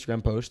recent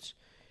Instagram posts,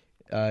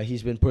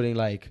 he's been putting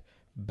like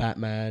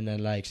Batman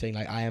and like saying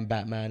like I am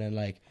Batman and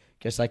like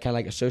just like kind of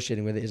like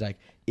associating with it is like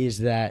is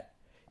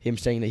him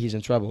saying that he's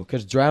in trouble.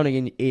 Because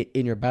drowning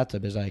in your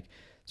bathtub is like,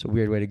 it's a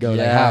weird way to go.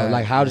 Yeah,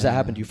 Like how does that yeah.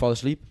 happen? Do you fall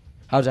asleep?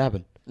 How does that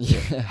happen? Yeah.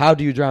 How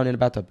do you drown in a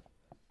bathtub?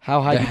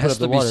 How high There do you put has up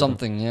the to be water?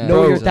 something, yeah. No,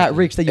 Bro, you're that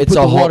rich that you It's put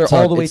a the hot water tub.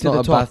 all the way It's to not the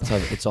a top.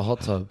 bathtub. It's a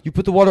hot tub. You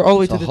put the water all the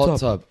way It's to a the hot top.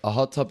 tub. A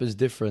hot tub is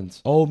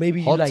different. Oh,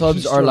 maybe you Hot like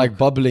tubs heat are like stroke.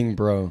 bubbling,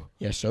 bro.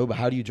 Yeah, so, but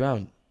how do you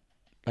drown?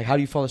 Like, how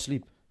do you fall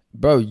asleep?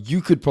 Bro, you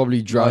could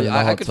probably drown in a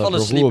hot I could tub. fall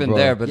Rahul, asleep in bro.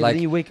 there, but Yeah, like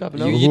then you wake up.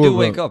 No, you Rahul, do bro.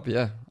 wake up,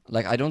 yeah.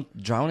 Like I don't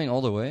drowning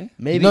all the way.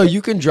 maybe. No,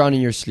 you can drown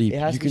in your sleep. It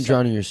has You to be can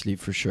drown in your sleep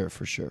for sure,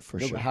 for sure, for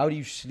No, sure. but how do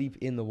you sleep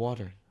in the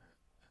water?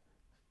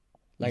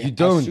 Like, You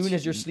don't. As soon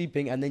as you're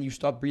sleeping and then you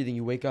stop breathing,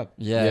 you wake up.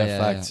 Yeah,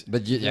 fact.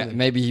 But Yeah.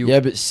 maybe you Yeah,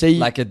 but say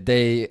like a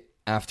day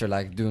after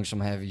like doing some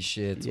heavy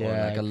shit or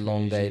Yeah, like a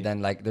long day, crazy.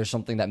 then like there's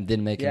something that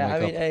didn't make Yeah, him I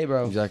wake mean, up. hey,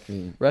 bro.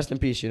 exactly. Rest in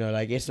peace. You know,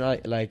 like it's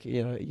not like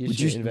you know. You Would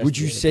should you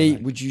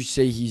investigate it,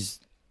 say he's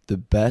the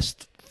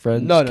best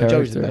friend? but, like, no,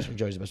 Joey's the character? best one.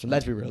 Joey's the best one.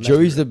 Let's be real.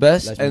 Joey's the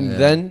best, Let's be and real.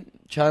 then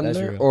Let's Chandler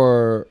be real.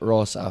 or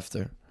Ross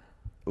after.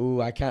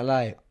 Ooh, I can't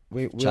lie.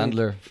 We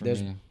Chandler for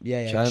there's- me.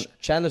 Yeah.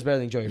 Chandler's better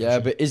than Joey. for Yeah,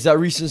 sure. but is that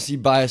recency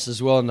bias as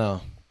well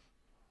now?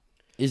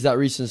 Is that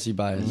recency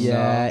bias?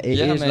 yeah, it is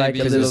Yeah, like maybe.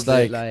 a 'Cause little it's bit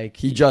like, like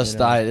He just you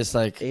know, died. It's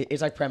like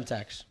It's like prem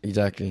tax.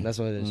 exactly That's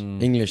what it is.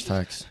 Mm. English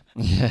tax.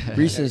 Yeah.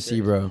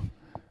 Recency, bro.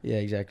 Yeah,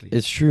 exactly.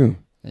 It's true.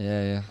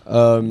 Yeah.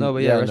 No,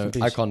 but yeah, rest in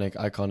peace.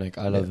 iconic.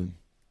 I love him.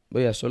 But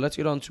yeah, so let's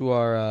get on to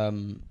our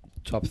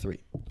top three.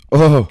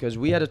 Oh, Because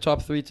we had a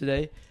top three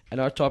today, and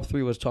our top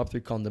three was top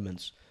three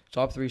condiments.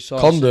 Top three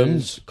sauces.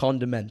 Condoms?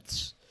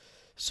 Condiments.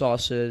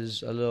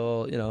 Sauces, a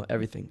little, you know,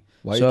 everything.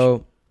 why?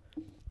 So,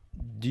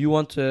 do you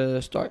want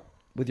to start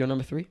with your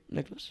number three,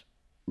 Nicholas?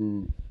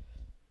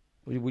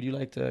 Would you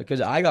like to? Because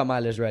I got my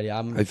list ready.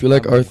 I feel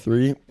like our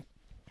three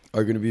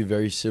are gonna be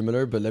very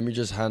similar, but let me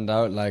just hand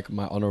out like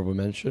my honorable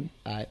mention.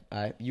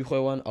 You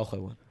gooi one, I'll gooi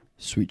one.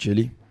 Sweet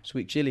chili.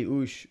 Sweet chili,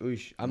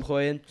 oosh. I'm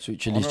gooien. Sweet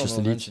chili is just Honorable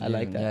elite. mention, I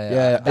like that.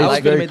 Yeah, That one it's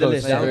could've very made the close.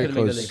 list. That one Very could've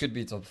made the close. list. It could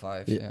be top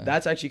 5. Yeah. Yeah.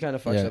 That's actually kind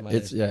of fucks Yeah, up my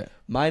it's list.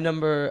 My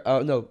number,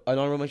 no, an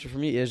honorable mention for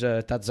me is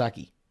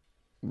Tatzaki.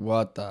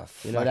 What the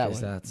fuck You know that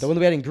is one? that? The one that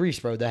we had in Greece,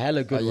 bro. The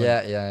hella good one.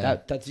 yeah.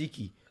 That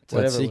Tatziki.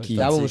 Whatever it was. Tzatziki.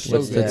 That one was so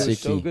What's good. It was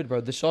so tzatziki? good,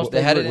 bro. The sauce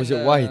They had it Was in it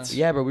the- white?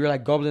 Yeah, bro. We were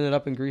like gobbling it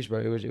up in Greece, bro.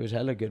 It was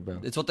hella good, bro.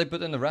 It's what they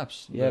put in the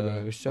wraps. Yeah, The- bro.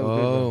 It was so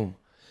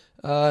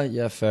good, bro.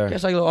 Yeah, fair.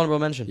 Guess like a little honorable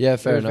mention. Yeah, It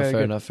fair was enough, very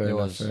fair good. enough, fair It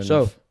enough, was. fair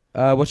So,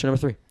 enough. what's your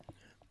number three?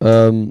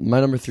 My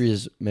number 3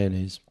 is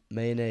mayonnaise.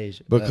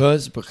 Mayonnaise.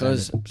 Because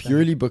standard.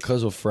 purely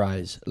because of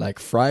fries. Like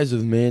fries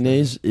with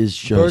mayonnaise is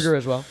just Burger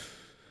as well.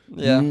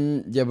 Yeah.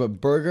 yeah,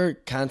 but burger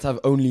can't have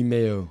only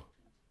mayo.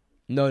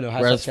 No,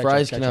 has Whereas ketchup,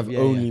 fries ketchup. can have Yeah,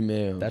 only yeah.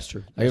 mayo. That's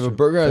true. Like if That's a true.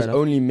 burger Fair has enough.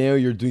 only mayo,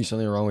 you're doing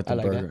something wrong with I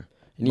the like that. burger.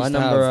 It needs My to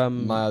number, have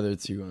my other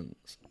two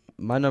ones.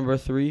 My number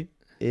 3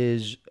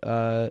 is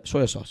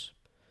soy sauce.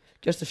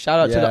 Just a shout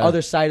out to the Yeah.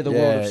 other side of the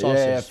world of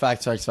sauces. Yeah,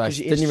 facts. 'Cause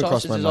Didn't even cross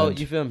sauces my is all- mind.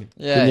 You feel me?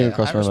 Yeah, Didn't even yeah,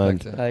 cross I my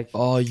respect mind. it. Like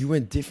Oh, you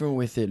went different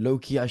with it. Low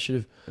key, I should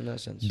have. in that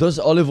sense. Does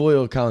olive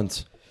oil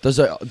count? Does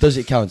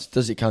it count?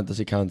 Does it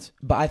count?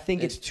 But I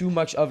think it's too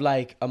much of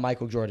like a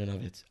Michael Jordan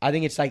of it. I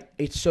think it's like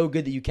it's so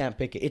good that you can't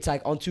pick it. It's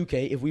like on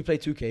 2K. If we play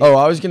 2K. Oh,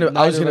 I was gonna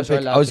neither of us are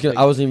pick. allowed I was to gonna. pick.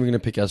 I wasn't even gonna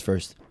pick as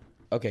first.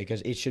 Okay,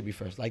 because it should be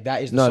first. Like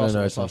that is the No, sauce of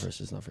the it's not sauce.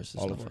 first. It's not first.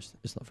 It's Olive not oil. first.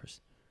 It's not first.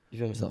 You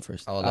feel me? It's not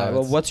first. I'll All allow right, it.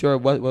 well, what's your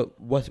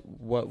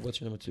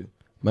what's your number 2?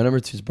 My number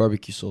 2 is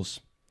barbecue sauce.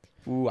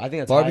 Ooh, I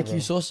think that's Barbecue high,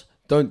 sauce.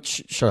 Don't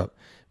shut up.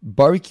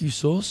 Barbecue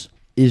sauce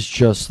is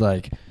just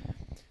like.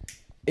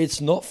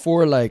 It's not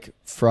for like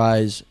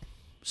fries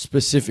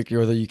specifically,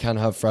 or that you can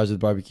have fries with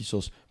barbecue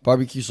sauce.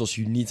 Barbecue sauce,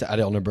 you need to add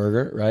it on a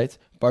burger, right?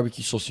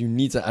 Barbecue sauce, you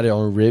need to add it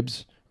on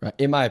ribs, right?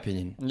 In my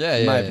opinion. Yeah,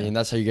 In yeah, my yeah. opinion,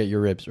 that's how you get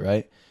your ribs,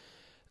 right?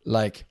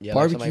 Like Yeah, like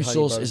barbecue some, like,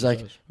 honey sauce is like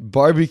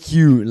barbecue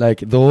sauce. barbecue, like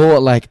the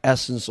whole like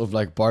essence of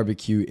like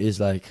barbecue is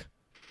like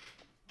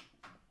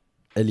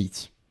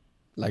elite,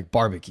 like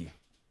barbecue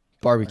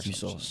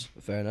sauce.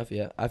 Fair enough.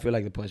 Yeah, I feel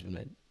like the point's been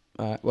made.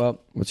 All right.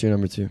 Well, What's your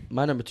number 2?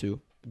 my number 2,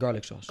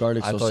 garlic sauce.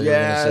 Garlic I sauce. thought you were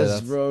gonna say Yes,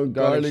 that. bro. Garlic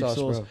Garlic sauce,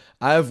 sauce. bro.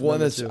 I have one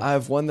Number that's. 2. I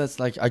have one that's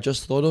like I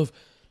just thought of.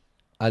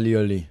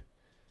 Alioli.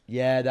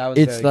 Yeah, that was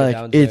It's very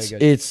like good. That one's very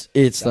good. it's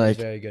That was like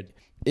very good.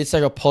 it's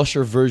like a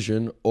posher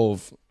version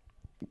of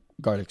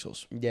garlic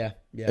sauce. Yeah.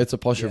 It's a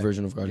posher Yeah.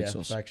 version of garlic Yeah,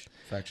 sauce.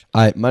 facts.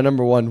 Alright, my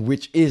number 1,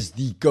 which is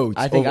the goat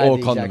I think of I have all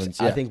the exact- condiments.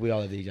 I Yeah. think we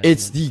all have the exact.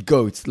 It's same. the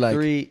goat. Like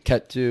 3,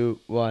 2,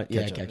 1. Yeah,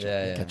 ketchup. ketchup.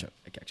 Yeah, yeah.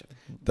 Ketchup.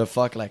 the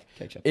fuck, like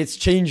Ketchup. it's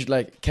changed.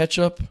 Like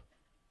ketchup,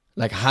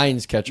 like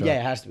Heinz ketchup. Yeah,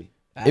 it has to be.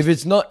 If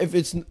it's not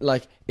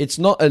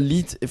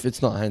elite. If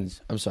it's not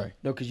Heinz, I'm sorry.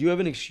 No, because you have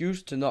an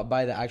excuse to not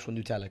buy the actual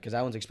Nutella, because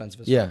that one's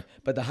expensive as Yeah. fuck.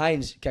 But the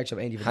Heinz ketchup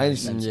ain't even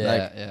Heinz- that expensive. Yeah,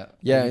 like- yeah.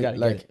 Yeah, You gotta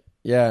like get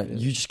yeah, Yeah.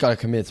 you just gotta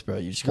commit, bro.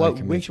 You just gotta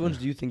commit. Which bro. ones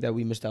do you think that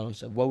we missed out on?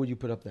 Stuff? What would you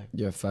put up there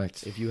Yeah,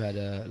 facts. if you had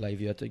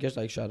to guess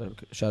like shout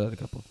out a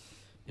couple?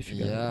 If you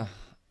got Yeah.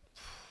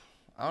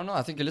 I don't know.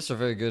 I think your lists are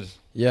very good.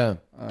 Yeah,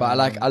 but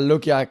I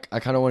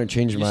kind of want to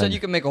change You mine. said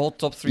you can make a whole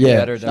top 3 Yeah,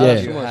 better than yeah,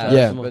 what you yeah, have.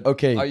 yeah. But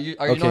Okay, Are you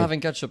okay. not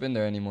having ketchup in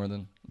there anymore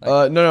then?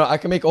 Like, No, I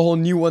can make a whole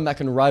new one that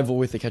can rival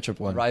with the ketchup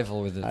one.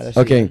 rival with it. That's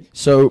Okay,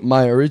 so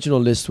my original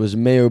list was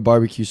mayo,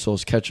 barbecue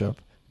sauce,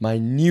 ketchup. My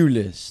new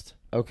list,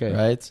 Okay.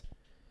 right?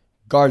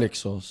 Garlic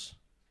sauce,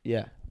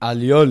 Yeah.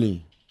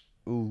 alioli,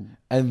 Ooh.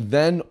 and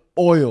then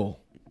oil.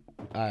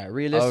 All right.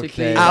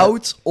 Realistically, Okay.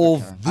 Out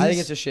of Okay. this I think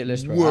it's a shit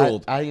list, bro.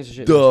 world. I think it's a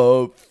shit list.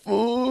 The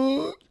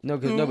fuck? No,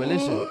 but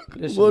listen.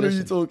 What are listen.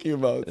 you talking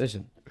about?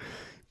 Listen,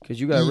 because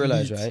you gotta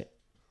realize, Elite. right?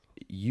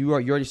 You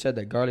already said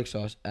that garlic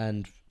sauce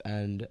and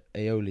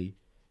aioli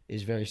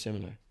is very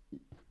similar.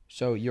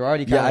 So you're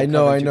already Yeah, I of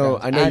know. covering two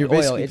grounds. You're And basically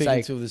oil, it's picking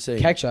like two of the same.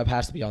 ketchup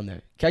has to be on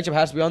there. Ketchup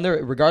has to be on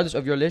there, regardless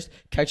of your list.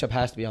 Ketchup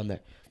has to be on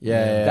there.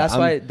 Yeah, That's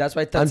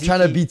why. I'm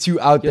trying to be too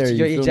out there.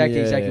 You're you feel exactly,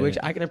 me? exactly. Yeah, Which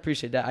yeah. I can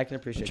appreciate that. I can I'm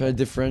appreciate. trying to that.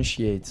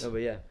 differentiate. No,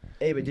 but yeah.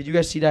 Hey, but did you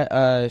guys see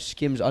that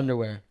Skims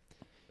underwear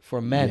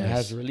for men Yes.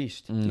 has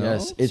released? No.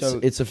 Yes, So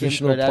it's Kim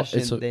official.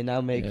 Kardashian, they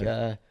now make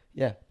yeah.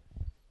 yeah,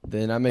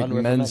 Then I make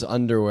Underwear for men's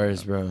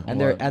underwears, bro.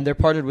 and they're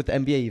partnered with the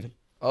NBA even.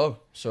 Oh,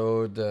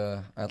 so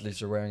the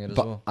athletes are wearing it as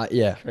well.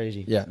 Yeah,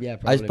 Crazy. yeah. Yeah.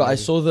 I Probably, maybe.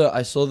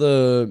 saw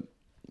the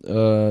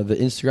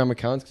Instagram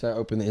account because I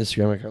opened the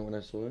Instagram account when I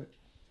saw it.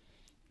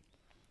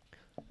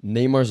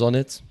 Neymar's on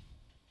it.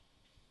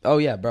 Oh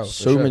yeah, bro.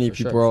 So many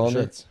people are on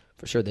it,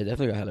 For sure, they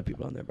definitely got hella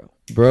people on there, bro.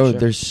 bro. sure.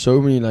 There's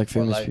so many like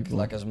Well, famous like, people,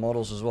 like as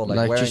models as well,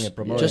 like wearing just, it,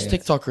 promoting just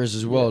it. TikTokers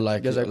as well. Yeah,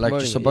 Like you guys are like promoting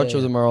just a it, bunch yeah,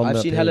 of yeah. them are on. I've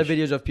that seen hella page.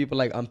 videos of people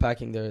like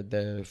unpacking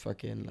their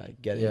fucking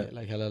like getting Yeah. it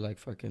like hella like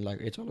fucking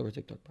like it's all over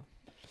TikTok, bro.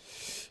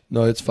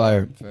 No, it's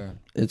fire. Fair.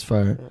 It's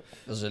fire.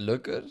 Does it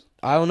look good?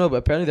 I don't know, but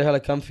apparently they're hella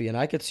comfy, and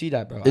I could see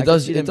that, bro. I It could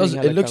does. see It them does.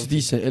 being It hella looks comfy.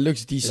 decent. It looks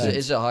Is decent.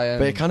 it high end?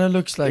 But it kind of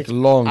looks like It's-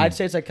 long. I'd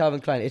say it's like Calvin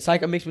Klein. It's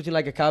like a mix between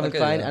like a Calvin Okay,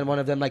 Klein yeah. and one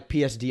of them like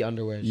PSD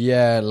underwears.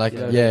 Yeah, like You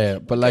know what I yeah,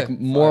 mean? but like Okay,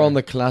 more fire. on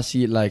the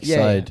classy like Yeah,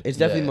 side. it's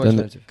definitely Yeah. more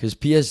expensive. Because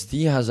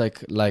PSD has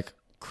like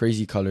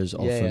crazy colors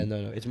often. Yeah,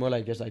 no, it's more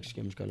like just like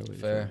Skims color.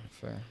 Fair.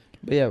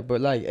 But yeah, but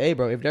like, hey,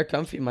 bro, if they're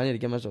comfy, I need to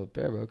get myself a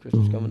pair, bro.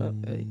 Christmas coming up.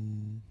 Hey,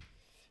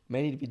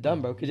 may need to be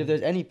done, bro. Because if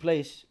there's any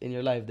place in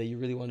your life that you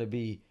really want to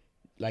be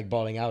like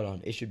balling out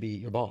on, it should be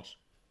your balls.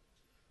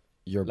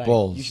 Your Like,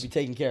 balls. You should be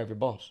taking care of your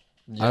balls.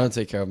 I don't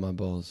take care of my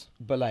balls.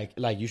 But like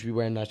you should be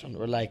wearing nice on,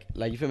 or like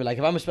you feel me? Like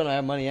if I'm gonna spend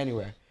my money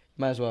anywhere,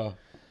 might as well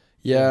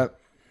Yeah,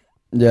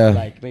 yeah.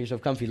 like make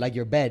yourself comfy. Like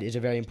your bed is a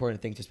very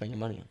important thing to spend your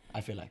money on.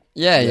 I feel like.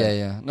 Yeah.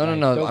 Like, No.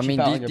 don't I cheap mean,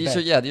 out on your these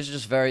bed. are these are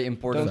just very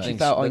important Don't things.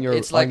 cheap out on but your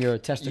it's like on your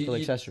testicle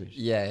you- accessories.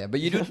 Yeah,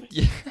 but you do.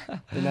 Yeah.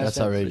 In that That's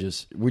sense.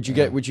 outrageous. Would you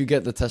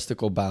get the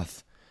testicle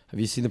bath? Have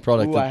you seen the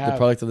product? Ooh, the, I the have.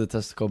 product of the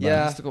testicle Yeah.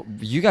 bath. Testicle-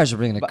 You guys are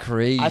bringing a But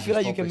crazy. I feel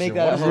like you can make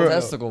that What is at a home.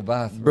 testicle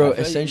bath, Bro, I feel like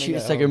you essentially can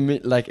it's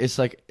make like it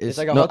like it's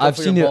like a no, hot tub I've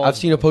for seen your it. I've balls.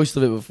 seen a post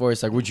of it before.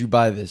 It's like, would you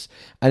buy this?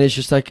 And it's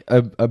just like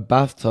a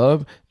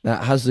bathtub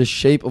that has the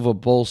shape of a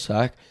ball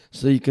sack,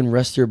 so you can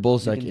rest your ball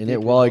sack can in dip it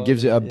your while it balls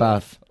gives it in a it, yeah.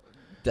 bath,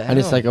 Damn. and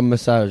it's like a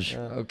massage.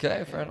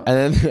 Okay, fair enough.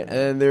 And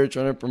then they were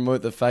trying to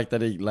promote the fact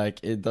that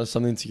it does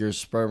something to your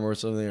sperm or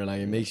something, or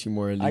like it makes you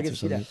more elite I or can see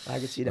something. that. I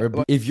can see Or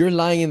that. if you're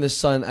lying in the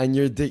sun and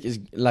your dick is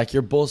like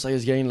your ball sack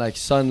is getting like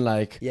sun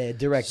like Yeah,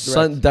 direct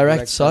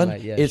direct sun,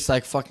 sunlight, yeah. it's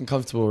like fucking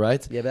comfortable,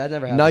 right? Yeah, but that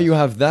never happens. Now you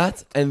have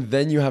that, and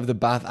then you have the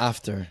bath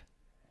after.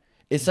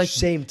 It's like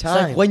same it's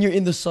time. like when you're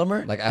in the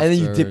summer, Like and then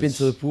you dip afterwards.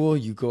 into the pool,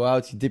 you go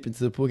out, you dip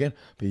into the pool again,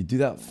 but you do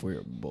that for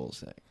your ball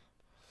sack.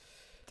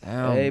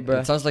 Damn. Hey,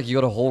 bruh. It sounds like you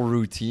got a whole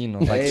routine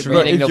of like Hey, bruh.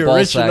 Bro, treating if the you're ball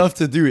rich sack. enough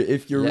to do it,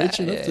 if you're Yeah, rich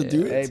enough to yeah, do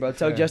yeah. it, Hey, bro,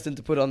 tell Fair. Justin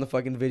to put it on the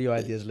fucking video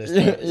ideas list.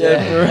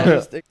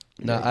 Yeah,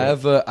 No, I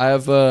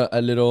have a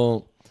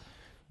little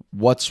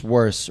what's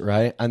worse,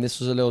 right? And this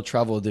was a little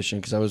travel edition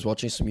because I was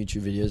watching some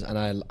YouTube videos, and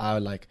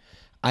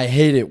I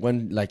hate it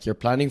when like you're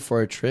planning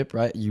for a trip,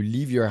 right? You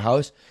leave your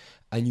house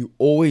and you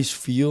always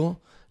feel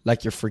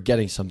like you're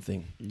forgetting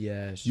something.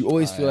 Yes. You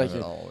always feel like it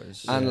you're,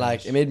 always. and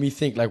like it made me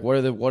think like what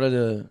are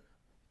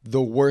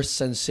the worst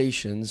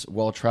sensations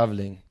while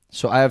traveling?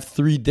 So I have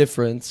 3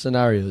 different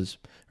scenarios,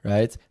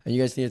 right? And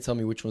you guys need to tell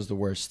me which one's the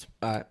worst.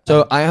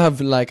 So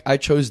I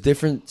chose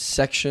different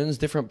sections,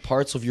 different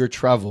parts of your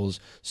travels.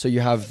 So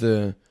you have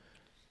the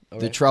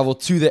travel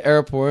to the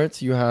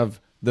airport, you have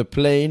the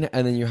plane,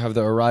 and then you have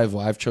the arrival.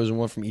 I've chosen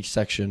one from each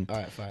section. All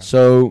right, fine.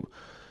 So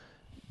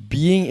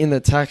being in the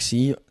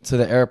taxi to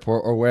the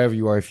airport or wherever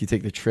you are, if you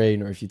take the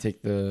train or if you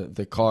take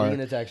the car, Being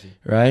in a taxi.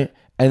 right?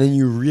 And then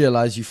you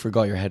realize you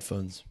forgot your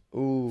headphones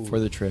Ooh. for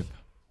the trip.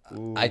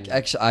 Ooh.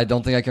 I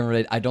don't think I can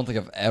relate. I don't think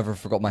I've ever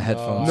forgot my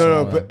headphones. No, No,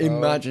 somewhere. but bro.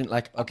 imagine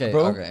like Okay,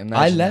 bro, okay,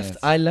 imagine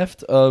I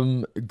left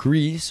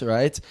Greece,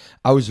 right?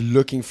 I was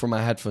looking for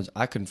my headphones.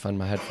 I couldn't find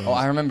my headphones. Oh,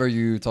 I remember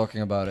you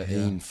talking about it. Yeah.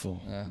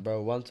 Painful. Yeah.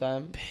 Bro, one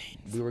time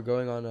we were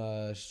going on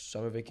a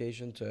summer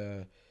vacation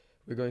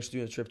we were going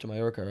student trip to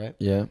Mallorca, right?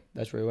 Yeah.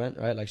 That's where we went,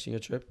 right? Like senior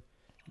trip.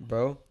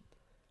 Bro,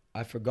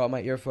 I forgot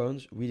my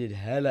earphones. We did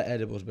hella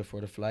edibles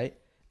before the flight,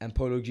 and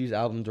Polo G's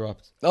album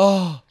dropped.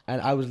 Oh,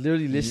 And I was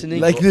literally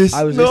listening. like this.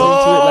 I was No,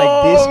 listening to it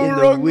like this in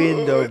the wrong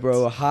window, word.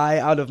 bro. High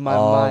out of my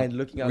Oh, mind,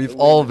 looking out. We've the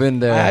all window. been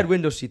there. I had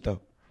window seat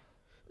though.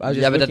 I was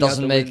just Yeah, but that looking out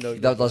doesn't the make window,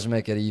 that just doesn't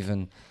make it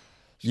even.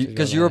 Just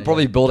Because go you were like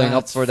probably that. building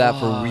up That's for that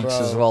for fucked. weeks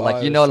Bro, as well. Like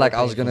it you was know, so like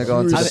I was gonna painful. go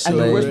into Dude, the And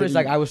the so worst sleigh. part is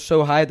like I was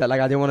so high that like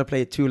I didn't want to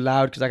play it too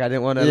loud because like I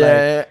didn't want to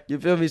Yeah. like you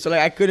feel me. So like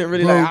I couldn't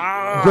really Bro,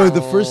 like bro,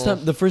 the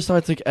first time I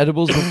took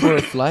edibles before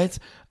a flight,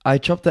 I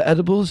chopped the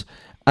edibles,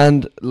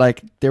 and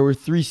like there were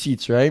 3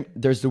 seats, right?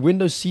 There's the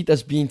window seat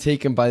that's being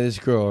taken by this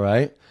girl,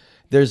 right?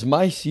 There's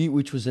my seat,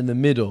 which was in the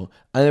middle,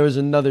 and there was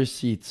another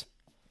seat.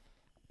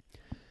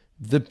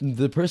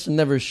 The person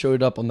never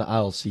showed up on the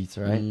aisle seats,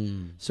 right?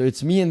 So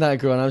it's me and that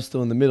girl, and I'm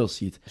still in the middle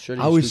seat.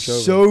 I was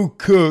so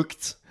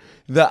cooked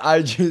that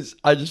I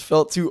just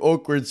felt too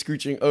awkward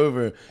scooching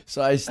over,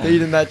 so I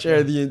stayed in that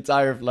chair the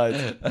entire flight.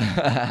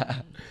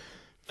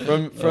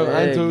 From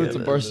Eindhoven to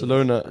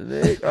Barcelona.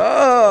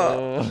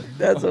 Oh,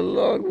 that's a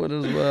long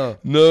one as well.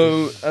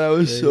 No, and I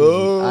was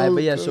so.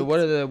 But yeah, so what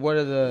are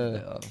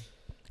the?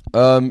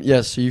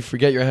 Yeah, so you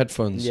forget your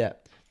headphones. Yeah.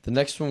 The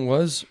next one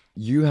was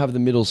you have the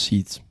middle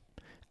seat,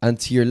 and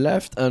to your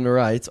left and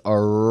right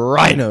are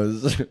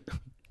rhinos.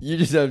 You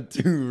just have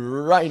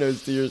 2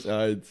 rhinos to your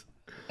sides.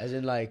 As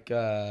in like.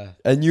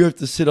 And you have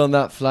to sit on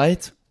that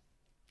flight.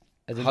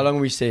 How long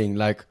are we saying?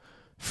 Like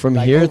from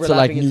here to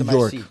like New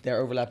York. They're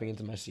overlapping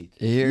into my seat.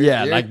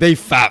 Here? Like they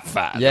fat.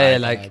 Yeah,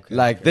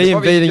 like they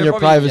invading your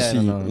privacy.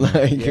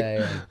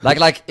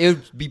 Like it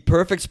would be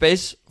perfect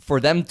space for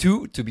them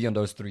two to be on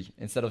those 3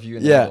 instead of you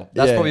in the middle.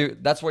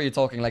 That's what you're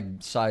talking like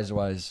size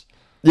wise.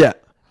 Yeah.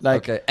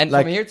 Like, okay, and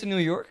like, from here to New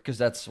York, because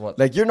that's what.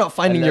 Like you're not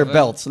finding 11. Your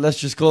belt, so let's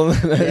just call them.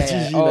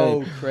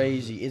 Oh,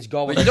 crazy! It's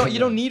gone. But you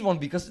don't need one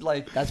because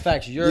like that's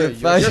facts. You're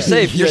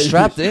safe. You're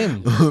strapped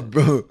in,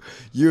 bro.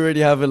 You already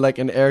have like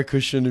an air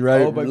cushion,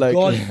 right? Oh my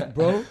god,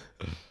 bro!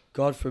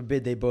 God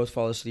forbid they both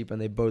fall asleep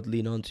and they both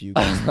lean onto you.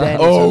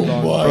 Oh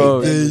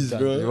my days,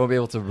 bro! You won't be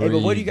able to breathe. Hey,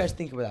 but what do you guys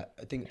think about that?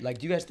 I think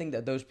do you guys think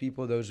that those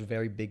people, those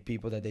very big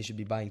people, that they should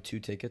be buying 2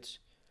 tickets?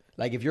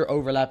 Like if you're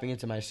overlapping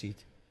into my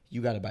seat. You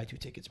gotta buy 2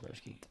 tickets,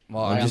 broski.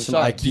 Well,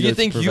 do you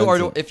think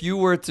if you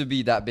were to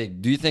be that big,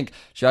 do you think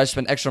should I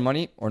spend extra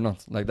money or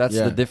not? Like that's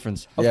the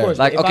difference. Of course.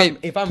 Like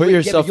if I'm put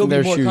yourself in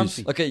their shoes.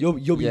 Comfy. Okay,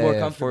 you'll be more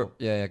comfortable.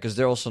 Because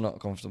they're also not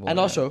comfortable.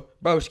 And also,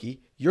 broski,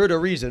 you're the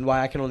reason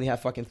why I can only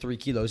have fucking 3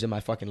 kilos in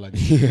my fucking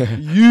luggage.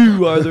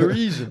 You are the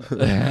reason.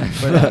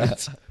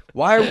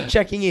 Why are we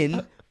checking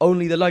in?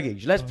 Only the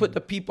luggage. Let's put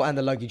the people and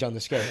the luggage on the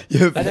scale.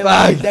 Yeah,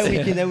 and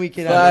then we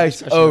can have a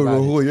discussion about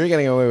Rahul, you're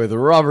getting away with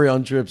robbery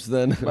on trips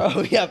then.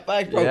 Bro, yeah,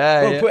 facts, bro.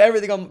 Put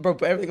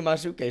everything on my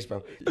suitcase,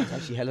 bro. It's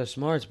actually hella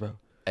smart, bro.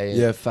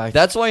 Yeah, facts.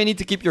 That's why you need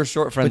to keep your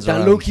short friends around.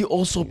 But that low-key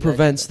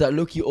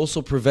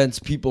also prevents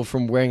people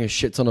from wearing a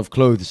shit ton of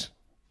clothes.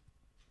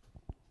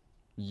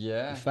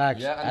 Yeah.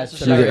 Facts. Yeah, and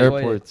to the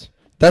airport.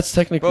 That's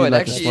technically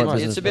like actually, a smart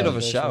it's a bit of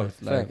a shout.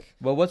 Like,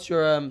 well, what's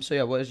your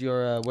what's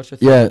your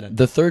third yeah, then?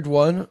 the third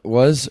one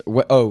was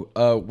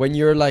when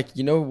you're like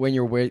when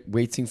you're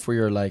waiting for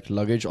your like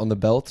luggage on the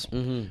belt,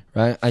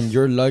 right? And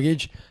your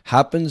luggage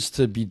happens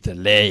to be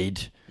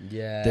delayed.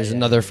 Yeah. There's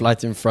another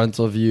flight in front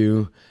of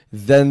you.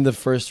 Then the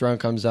first round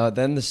comes out.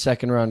 Then the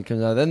second round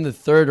comes out. Then the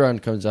third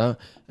round comes out,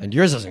 and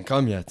yours hasn't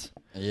come yet.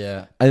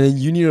 Yeah. And then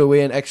you need to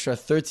wait an extra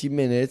 30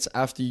 minutes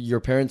after your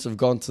parents have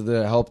gone to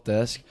the help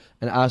desk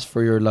and asked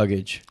for your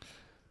luggage.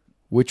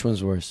 Which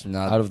one's worse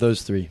out of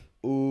those 3?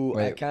 Ooh,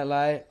 wait, I can't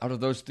lie. Out of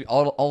those 3,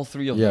 all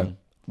 3 of them.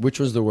 Which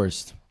was the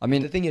worst? I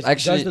mean, the thing is,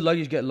 actually, does the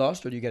luggage get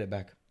lost or do you get it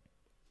back?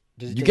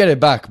 You get it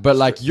back, but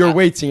like you're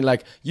waiting,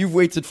 like you've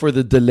waited for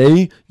the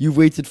delay, you've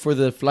waited for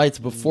the flights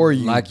before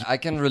you. Like I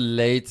can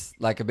relate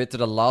like a bit to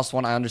the last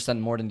one. I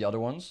understand more than the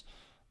other ones.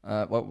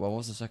 What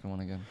was the second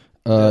one again?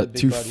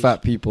 2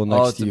 fat people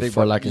next to you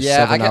for like a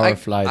 7-hour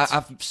flight.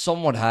 I've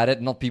somewhat had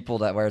it, not people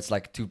that where it's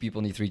like 2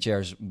 people need 3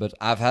 chairs, but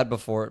I've had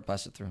before.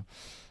 Pass it through.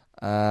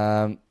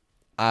 When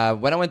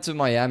I went to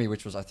Miami,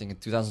 which was I think in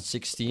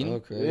 2016.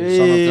 Okay.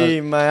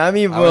 Hey,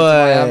 Miami boy. I went to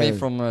Miami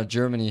from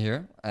Germany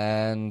here,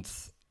 and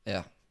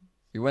yeah,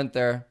 we went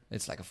there.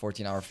 It's like a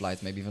 14-hour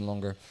flight, maybe even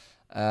longer.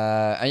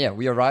 And yeah,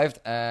 we arrived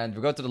and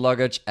we go to the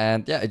luggage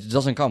and yeah, it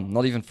doesn't come.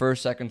 Not even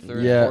first, second,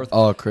 third, fourth.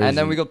 Oh, crazy. And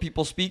then we got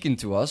people speaking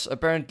to us.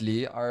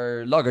 Apparently,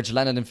 our luggage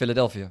landed in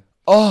Philadelphia.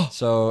 Oh,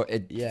 so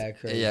it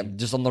crazy.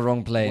 just on the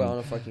wrong plane, well, on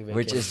a fucking vacation.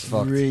 Which is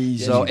fucked.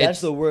 Crazy. So that's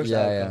the worst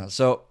outcome. Yeah.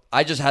 So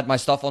I just had my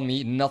stuff on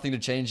me, nothing to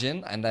change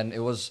in, and then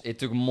it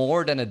took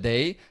more than a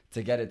day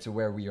to get it to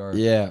where we are.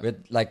 Yeah.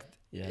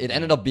 It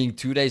ended up being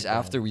 2 days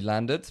after we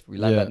landed. We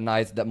landed at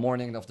night. That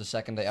morning of the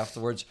second day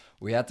afterwards,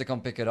 we had to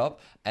come pick it up.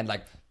 And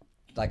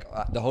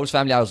the host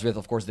family I was with,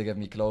 of course, they gave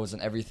me clothes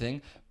and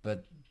everything.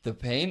 But the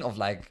pain of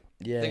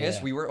thing is,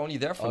 we were only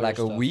there for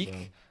a week,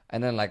 bro.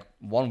 And then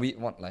 1 week,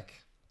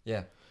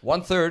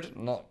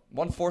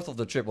 1/4 of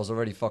the trip was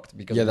already fucked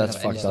because that's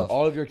fucked up.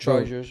 All of your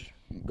chargers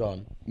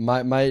gone.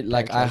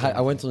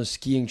 I went on a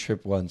skiing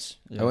trip once.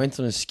 Yeah. I went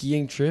on a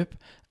skiing trip.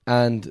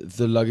 And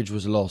the luggage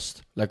was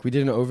lost. Like we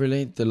did an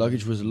overlay, the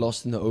luggage was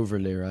lost in the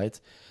overlay, right?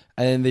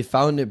 And then they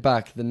found it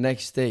back the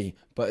next day.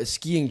 But a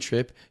skiing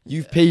trip,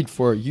 you've paid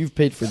for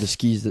the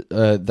skis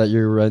that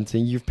you're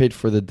renting. You've paid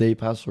for the day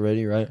pass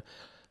already, right?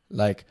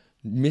 Like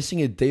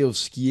missing a day of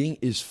skiing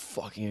is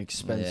fucking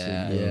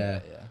expensive.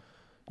 Yeah.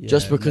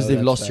 Just because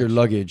they've lost your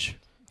luggage,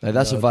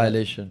 that's a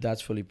violation.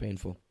 That's fully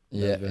painful.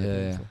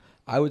 Yeah.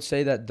 I would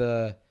say that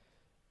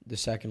the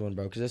second one,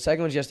 bro, because the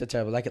second one's just a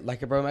terrible.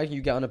 Like bro, imagine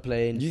you get on a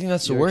plane. You think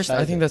that's the worst?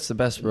 Excited. I think that's the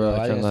best, bro.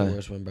 No, I think that's the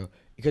worst one, bro.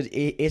 because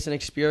it's an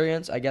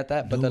experience. I get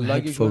that, but No the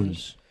luggage one,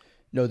 headphones.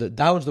 no,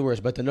 that one's the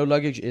worst. But the no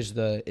luggage is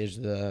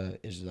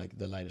like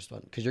the lightest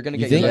one because you're gonna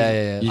You get think? your Yeah,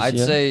 luggage. yeah, yeah. I'd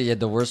Yeah. say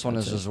the worst one I'd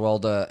is say. as well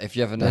if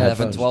you have an The 11,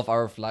 headphones.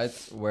 12-hour flight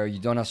where you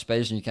don't have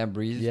space and you can't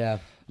breathe. Yeah,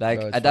 Like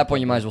Bro, it's at that fucked point,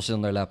 up, you might bro. as well sit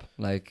on their lap.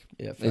 Like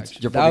yeah. you're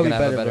That probably would gonna be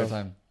have a better, better bro.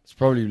 time. It's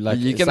probably like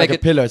you it's can like make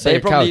a pillow. It's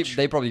like a couch.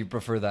 They probably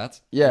prefer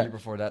that. Yeah. They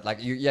prefer that. Like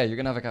you're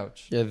gonna have a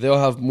couch. Yeah, they'll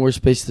have more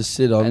space to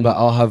sit on, And- but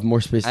I'll have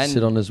more space to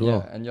sit on as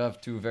well. Yeah, and you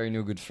have two very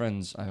new good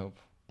friends. I hope.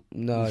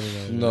 No.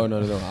 No.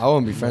 I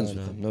won't be friends No,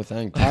 with no. them. No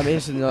thanks. I'm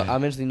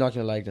instantly not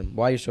gonna like them.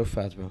 Why are you so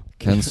fat, bro?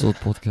 Cancelled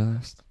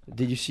podcast.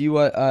 Did you see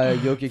what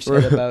Jokic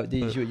said about? Did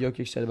you see what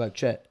Jokic said about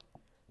Chet?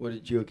 What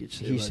did Jokic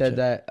say? He said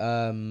that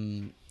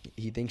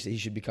he thinks that he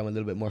should become a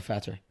little bit more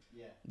fatter.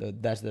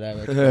 That's the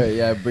direction.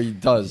 yeah, but he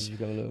does.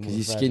 Because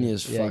he's skinny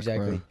as fuck, Yeah,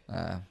 exactly.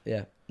 bro.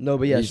 Yeah. No,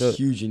 but yeah. He's So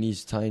huge and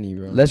he's tiny,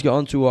 bro. let's get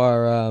on to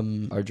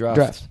our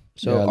draft.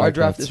 So Yeah, I our like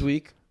draft that. this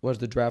week was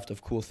the draft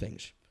of cool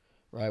things,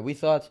 right? We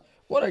thought,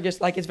 what I guess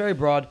like it's very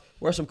broad.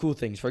 What are some cool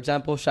things? For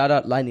example, shout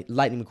out Lightning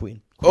McQueen.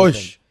 Cool Osh.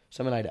 thing.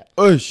 Something like that.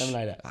 Ush. Something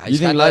like that. You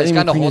think Lightning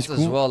kind of McQueen hot is as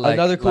cool? well? Like,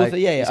 Another cool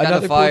thing. Yeah, he's kinda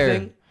another cool fire.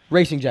 thing.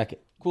 Racing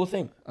jacket. Cool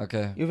thing.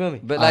 Okay. You feel me?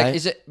 But like,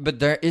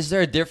 I- is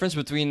there a difference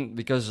between,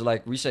 because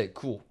like we say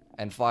cool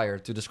and fire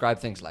to describe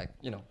things like,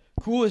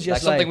 Cool is like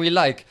just something we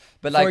like,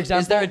 but for like,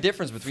 example, is there a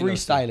difference between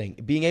those two?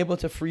 freestyling? Being able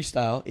to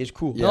freestyle is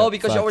cool. Yeah. No,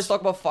 because facts. you always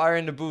talk about fire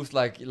in the booth,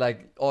 like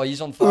oh,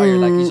 he's on fire,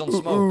 like he's on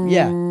smoke.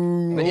 Yeah.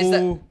 But is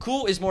that Ooh.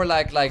 cool? Is more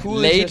like Cool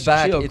is laid just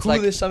back. chill. It's Cool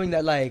like is something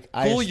that like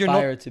I cool. You're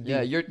aspire not to be.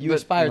 Yeah, you but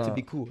aspire no. to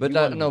be cool. But You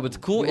that, wanna no, be-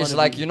 but cool you is wanna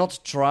like be- you're not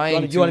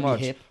trying you too wanna be much.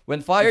 hip.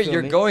 When fire, You feel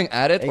you're me? going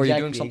at it, or you're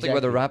doing Exactly, something where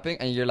they're exactly.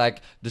 rapping, and you're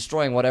like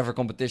destroying whatever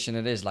competition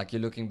it is. Like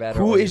you're looking better.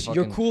 Cool or is you're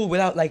fucking- cool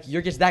without like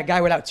you're just that guy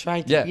without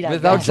trying to Yeah, be that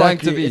without guy. trying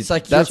to be. It's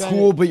like That's you're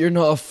cool, but you're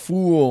not a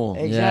fool.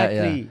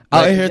 Exactly.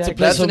 Out Like, here to exactly.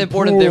 play That's some an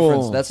important pool.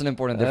 difference. That's an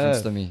important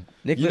difference to me.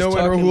 Nicholas You know when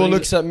talking, Rahul but he-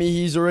 looks at me,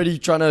 he's already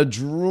trying to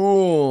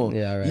drool.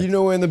 Yeah, right. You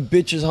know when the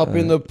bitches hop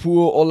in the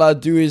pool, all I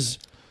do is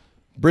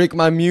break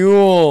my mule.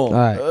 All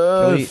right.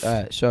 Can we, all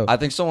right. So I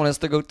think someone has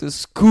to go to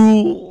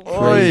school.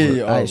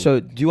 Oi. All right, so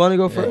do you want to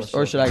go first what's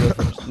or up? should I go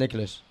first,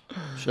 Nicholas?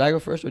 Should I go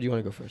first or do you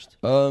want to go first?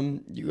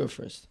 You go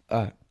first.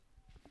 All right.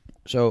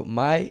 So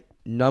my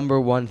number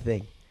one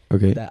thing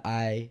Okay. that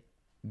I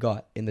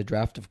got in the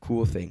draft of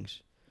cool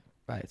things,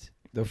 right?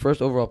 The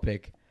first overall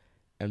pick,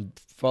 and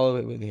follow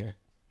it with me here.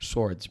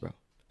 Swords, bro.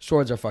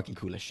 Swords are fucking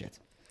cool as shit.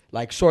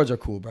 Like swords are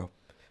cool, bro.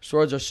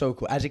 Swords are so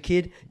cool. As a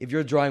kid, if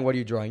you're drawing, what are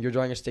you drawing? You're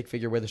drawing a stick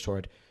figure with a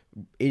sword.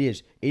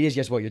 It is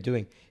just what you're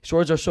doing.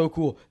 Swords are so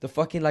cool. The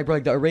fucking like bro,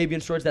 like the Arabian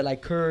swords that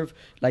like curve.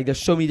 Like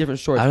there's so many different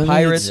swords.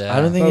 Pirates. Yeah.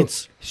 I don't think Bro,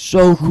 it's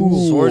so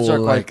cool. Swords are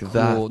quite like cool.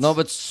 that. No,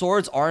 but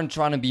swords aren't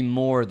trying to be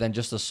more than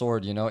just a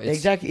sword. It's,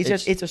 Exactly. It's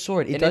just it's a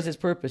sword. It and does its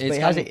purpose. But it's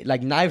it has kind it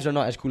like knives are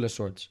not as cool as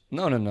swords.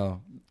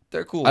 no.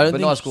 They're cool, I don't but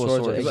think not as cool as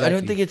swords are swords. exact- I don't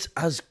Exactly. think it's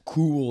as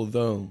cool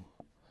though.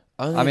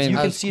 I mean, You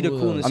can as see the cool,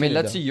 coolness. I mean, in it,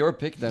 let's though. see your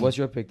pick then. What's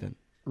your pick then?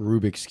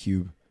 Rubik's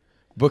cube.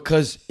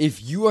 Because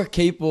if you are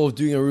capable of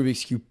doing a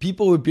Rubik's cube,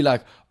 people would be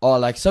like, oh,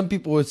 like some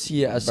people would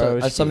see it as,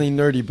 Broski. as something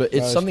nerdy, but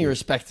it's Broski. something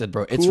respected,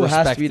 bro. It's Cool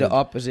respected. has to be the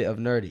opposite of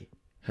nerdy.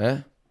 Huh?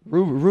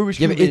 Rubik's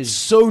Yeah, cube but it's is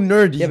so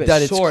nerdy yeah, but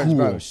that it's swords, cool.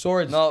 bro.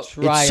 Swords. No,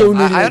 try it's so and-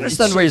 nerdy. I It's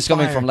understand so where he's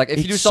coming fire. from. Like, if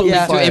you do It's something so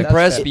Yeah, to fire.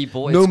 impress That's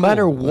people, No it's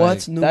matter cool. what,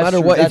 Like, no That's matter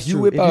true, what, that's if you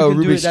true. whip If you out a can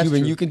do it, Rubik's that's cube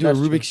and true. you can do a That's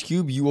true. Rubik's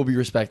cube, you will be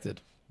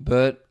respected.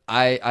 But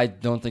I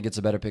don't think it's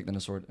a better pick than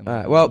a sword. All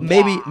right. Well,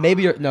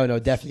 maybe you're no,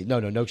 definitely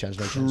no chance,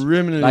 no chance.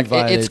 Criminally Like, it's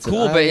violated.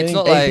 cool, but it's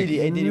not Hey,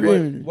 like- Didi,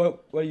 Really?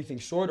 what do you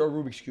think? Sword or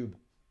Rubik's cube?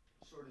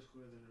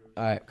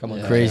 All right, come on.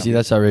 Yeah. Crazy.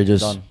 That's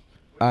outrageous. Done.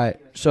 All right,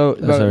 so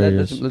That's bro,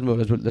 outrageous.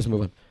 let's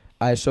move on.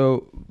 All right,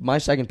 so my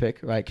second pick,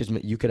 right? Because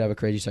you could have a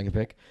crazy second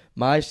pick.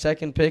 My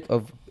second pick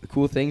of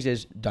cool things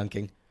is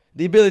dunking.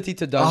 The ability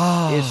to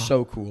dunk is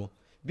so cool.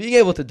 Being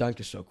able to dunk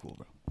is so cool,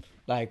 bro.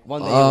 Like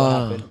one day it will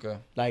happen. Okay.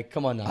 Like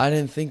come on now, I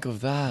didn't think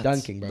of that.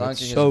 dunking, bro. Dunking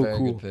It's is a so very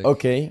cool. good pick.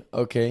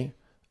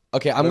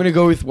 Okay. I'm gonna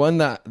go with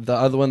the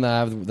other one that I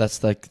have.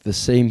 That's like the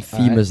same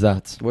theme Alright. as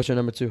that. What's your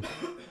number two?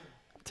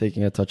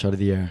 Taking a touch out of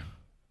the air,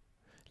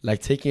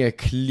 like taking a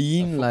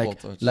clean, A football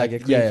like touch. Like a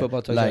clean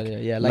football touch,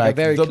 yeah, like a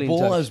very the clean ball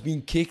touch. has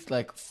been kicked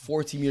like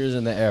 40 meters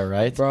in the air,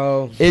 right?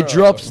 Bro, It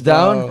drops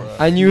down bro.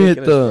 and you hit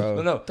Ridiculous,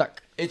 the. bro. No.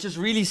 It's just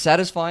really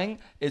satisfying.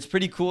 It's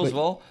pretty cool as But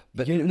well.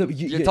 But you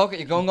you're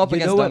going up you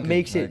against know what dunking,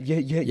 makes it? like-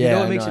 You know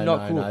what makes it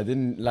not cool? I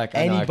didn't like.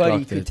 I know I Anybody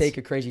clocked could it. take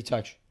a crazy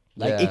touch.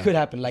 Like Yeah. it could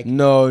happen. Like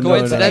No,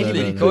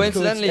 Coincidentally, no.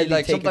 coincidentally,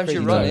 like take a sometimes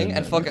you're crazy running touch.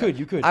 and fuck.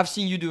 You could. I've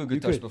seen you do a good You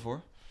touch could.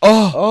 before.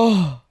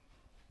 Oh,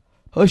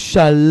 Oh,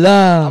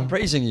 shala. I'm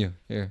praising you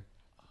here.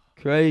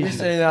 Crazy. you're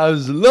saying that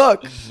was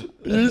luck.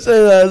 You're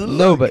saying that was luck.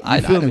 No, but you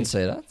I feel me? didn't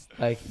say that.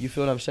 Like you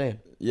feel what I'm saying?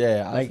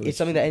 Yeah, I Like feel it's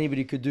something that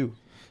anybody could do.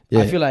 Yeah.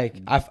 I feel like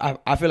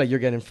I feel like you're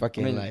getting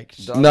fucking like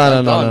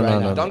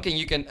No.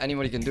 Dunking,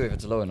 anybody can do if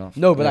it's low enough.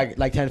 no, but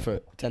like 10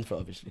 foot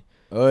obviously.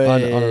 Oh,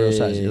 On a real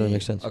size, it doesn't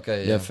make sense.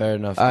 Okay, Yeah, fair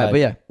enough. All right, but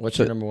yeah. What's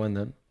So- your number one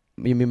then?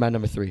 You mean my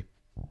number 3?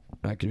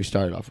 Because we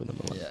started off with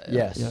number 1. Yeah.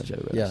 Yes.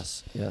 Yeah,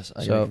 Yes.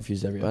 I So, get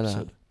confused every why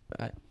not?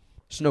 episode.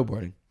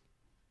 Snowboarding.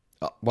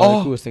 One of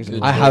the coolest things. in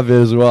the I world. have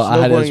it as well. I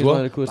had it Snowboarding as is well.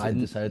 one of the coolest I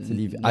things. decided to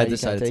leave it. No, I you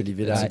decided can't to take leave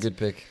it That's out. a good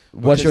pick.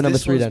 What's your Because number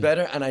this 3 one's then?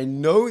 better, and I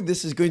know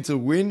this is going to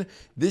win.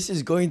 This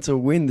is going to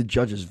win the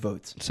judges'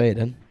 vote. Say it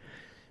then.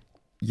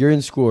 You're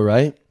in school,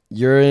 right?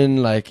 You're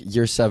in like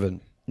year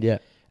 7, Yeah.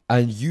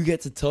 and you get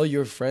to tell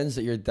your friends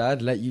that your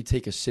dad let you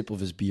take a sip of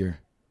his beer.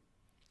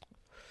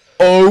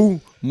 Oh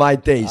my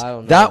days! I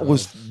don't know, That bro.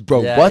 was,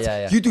 bro. Yeah, what?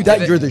 yeah, yeah. You do that,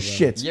 If it- you're the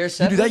shit. Year You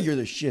 7? do that, you're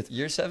the shit.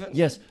 Year 7?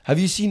 Yes. Have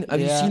you seen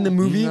Yeah. the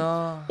movie No.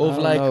 I of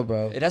don't like? know,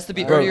 bro. It has to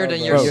be Bro, earlier than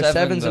bro. year Year 7.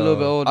 seven's a little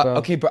bit old, bro.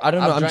 Okay, bro. I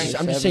don't know. I've I'm drank just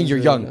seven saying you're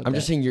really young. not I'm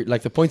just that. saying you're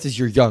like the point is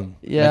you're young.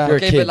 Yeah. Like, you're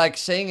Okay, a kid. but like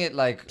saying it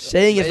like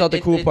Saying is not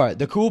the cool it- part.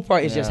 The cool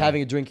part is just Yeah.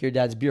 having a drink of your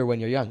dad's beer when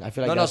you're young. I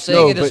feel like No, that's saying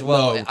No, it as but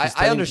well. no, 'cause I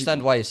telling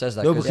understand why he says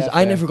that. No, 'cause- because Yeah,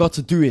 I fair. never got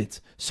to do it.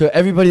 So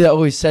everybody that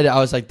always said it, I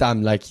was like,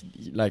 damn, like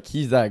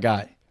he's that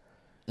guy.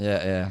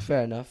 yeah.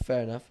 fair enough.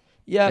 Fair enough.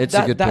 Yeah, It's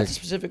a good that pick.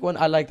 specific one.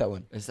 I like that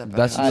one. Is that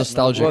That's bad? a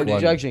nostalgic Well, one.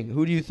 judging.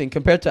 Who do you think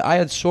compared to? I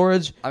had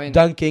swords, I mean,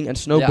 dunking, and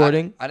yeah,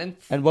 snowboarding. I didn't.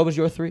 And what was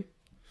your 3?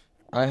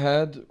 I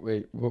had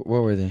what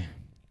were they?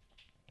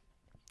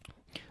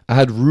 I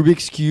had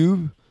Rubik's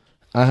Cube.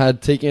 I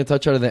had taking a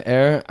touch out of the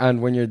air,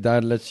 and when your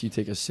dad lets you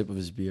take a sip of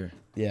his beer.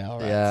 Yeah. All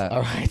right. Yeah.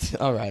 All right.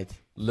 All right.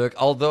 Look,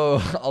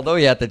 although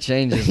he had to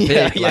change his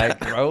Yeah, pick, yeah. like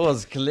bro, it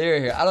was clear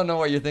here. I don't know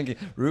what you're thinking.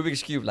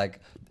 Rubik's cube, like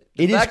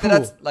It is fact that cool,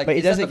 that's, like, but it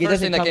is that doesn't. the It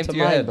first doesn't thing that come came to to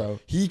your mind, head? bro.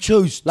 He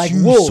chose Like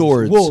two wolves,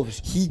 swords.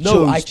 wolves. He No,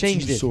 chose I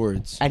changed two it.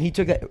 swords. And he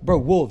took that, bro.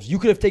 Wolves. You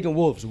could have taken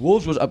wolves.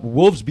 Wolves was up.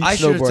 Wolves beat I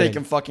should have snowboarding.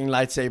 taken fucking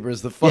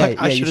lightsabers. The Yeah, fuck. yeah,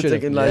 I you should have should've.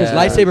 taken Because Yeah.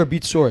 lightsaber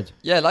beats sword.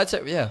 Yeah,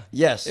 lightsaber. Yeah,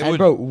 Yes. It And would-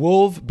 bro,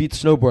 wolf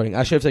beats snowboarding.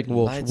 I should have taken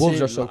wolves.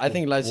 Wolves are so. I Cool.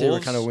 think lightsaber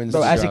Wolves- kind of wins.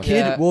 Bro, the as a draft. kid,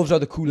 Yeah. wolves are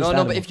the coolest. no, but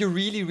animal. if you're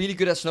really, really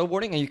good at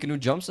snowboarding and you can do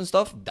jumps and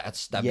stuff, that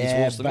beats yeah,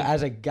 wolves to but me.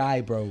 as a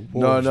guy, bro.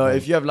 No, wolves, no. bro.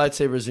 If you have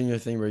lightsabers in your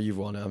thing, where you've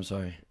won it, I'm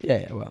sorry.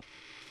 Yeah. Well,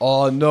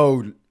 Oh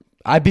no.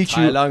 I beat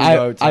you. Thailand,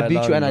 bro, I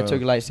beat you, and I Thailand,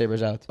 took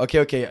lightsabers out.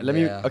 Okay. Let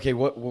me. Yeah. Okay.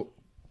 What?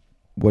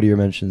 What are your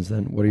mentions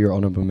then? What are your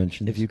honorable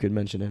mentions? If you could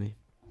mention any,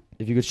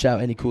 if you could shout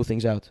any cool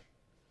things out,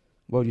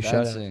 what would you shout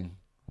out? Dancing,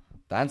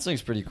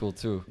 dancing's pretty cool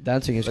too.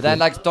 Dancing is. But cool. then,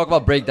 like, talk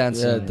about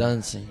breakdancing. Yeah,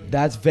 dancing.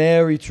 That's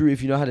very true.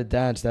 If you know how to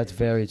dance, that's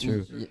very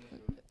true.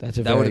 That's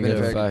a That would very have been a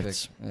good very one. good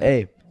facts. pick. Yeah.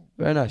 Hey,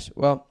 very nice.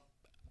 Well,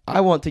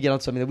 I want to get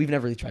on something that we've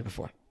never really tried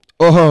before.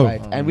 Oh.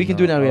 Right. And we can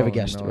do it now we have a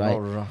guest,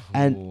 right?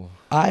 And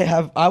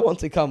I want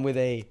to come with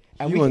a.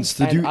 And He we wants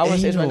can, to do and I want to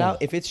say this right anal. now.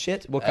 If it's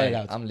shit, we'll cut it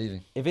out. I'm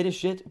leaving. If it is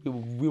shit,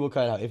 we will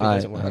cut it out. If it Alright,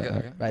 doesn't work,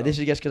 okay. right? This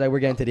is just because we're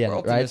getting to the We're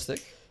end, right?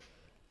 optimistic.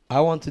 I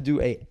want to do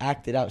a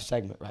acted out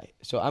segment, right?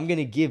 So I'm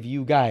gonna give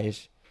you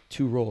guys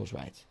 2 roles,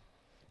 right?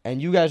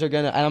 And you guys are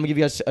and I'm gonna give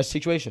you guys a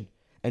situation,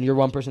 and you're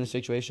one person in the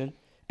situation,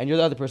 and you're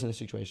the other person in the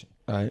situation,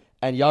 All right.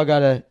 and y'all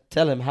gotta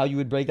tell him how you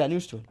would break that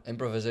news to him.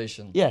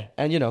 Improvisation. Yeah,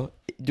 and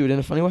do it in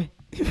a funny way.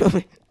 You feel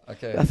me?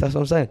 Okay. That's what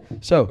I'm saying.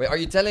 So Wait, are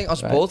you telling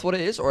us Right. both what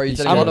it is, or are you He's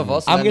telling scared one of of me.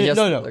 us? and I'm then gonna he has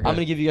to- I'm okay.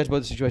 gonna give you guys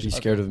both the situation. Be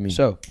scared of me.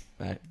 So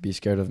Be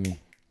scared of me.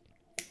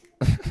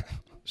 right,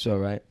 the You're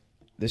gonna burn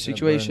me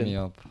situation.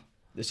 up.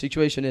 The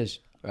situation is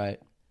right.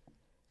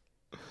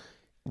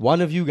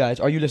 One of you guys,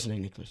 are you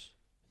listening, Nicholas?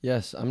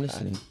 Yes, I'm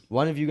listening.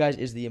 One of you guys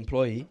is the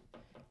employee,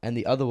 and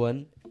the other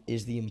one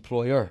is the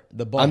employer,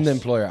 the boss. I'm the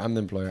employer. I'm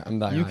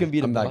that You guy. can be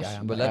the I'm that boss. guy.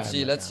 I'm But that let's guy,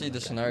 see. I'm Let's that see guy, the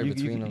I'm that scenario You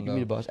between can them. be the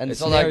though. boss. And It's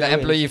the not like the scenario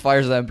is- employee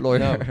fires the employer.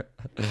 No.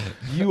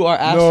 You are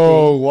guy. asking.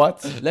 No,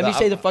 what? Let me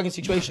say the fucking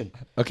situation.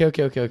 Okay.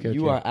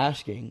 You are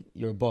asking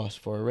your boss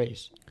for a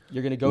raise.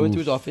 You're gonna go into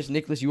his office,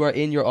 Nicholas. You are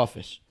in your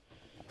office,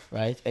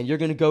 right? And you're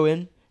gonna go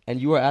in, and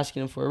you are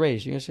asking him for a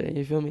raise. You're gonna say,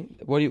 you feel me?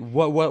 What are you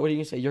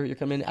gonna say? You're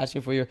coming in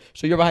asking for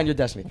so you're behind your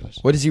desk, Nicholas.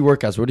 What does he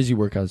work as?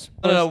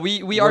 No. We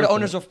are the Working.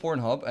 owners of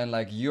Pornhub, and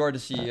like you are the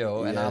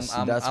CEO, and Yes,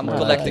 I'm that's I'm right.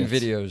 collecting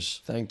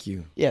videos. Thank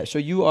you. Yeah. So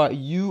you are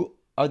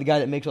the guy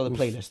that makes all the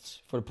playlists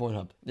for the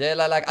Pornhub. Yeah,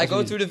 like I That's go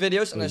what through the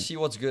videos and I see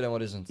what's good and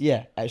what isn't.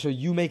 Yeah. So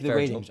you make the Fair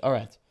ratings. All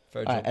right.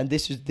 Fair All right. job. And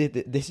this is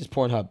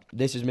Pornhub.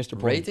 This is Mr.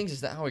 Porn. Ratings,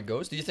 is that how it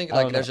goes? Do you think I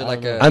like don't there's know, like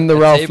I don't a know. I'm the a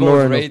Ralph table of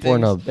Lauren of ratings?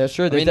 Pornhub. Yeah,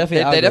 sure. I mean,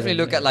 definitely they definitely algorithm,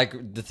 look yeah. at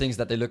like the things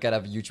that they look at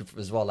YouTube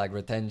as well, like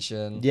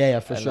retention.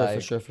 Yeah, for and, sure,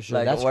 like, for sure.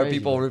 Like That's where crazy,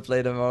 people man.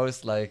 replay the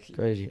most, like.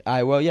 Crazy. All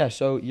right, well, yeah,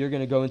 so you're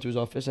going to go into his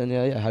office and,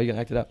 how you going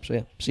to act it up. So,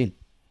 yeah, scene.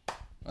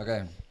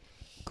 Okay,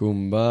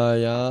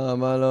 Kumbaya,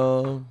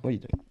 malo. What are you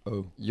doing?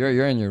 Oh,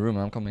 you're in your room.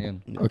 I'm coming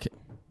in. okay.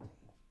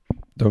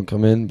 Don't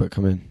come in, but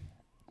come in.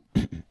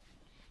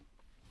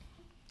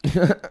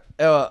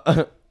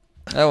 Ewa.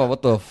 Oh,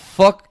 what the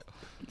fuck?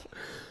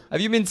 Have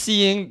you been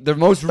seeing the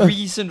most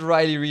recent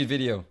Riley Reid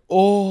video?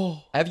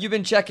 Oh, Have you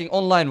been checking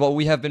online what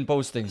we have been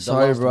posting? the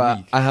sorry, last bro.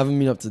 week? I haven't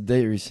been up to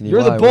date recently.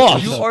 You're the Why?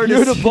 boss. You are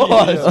You're the the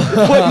boss.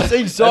 What are you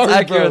saying? Sorry,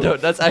 That's accurate bro. though.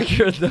 That's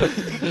accurate though.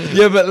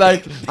 Yeah, but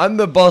like I'm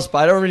the boss, but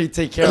I don't really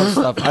take care of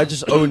stuff. I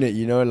just own it,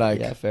 you know. Like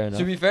Yeah, fair enough.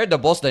 To be fair, the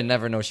boss they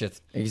never know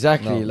shit.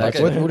 exactly. No, like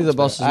okay. what do the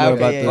bosses Ah, know okay,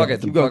 about yeah, the, yeah. Okay,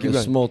 the, keep going, the keep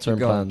going. small term Keep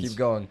going. plans? Keep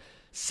going.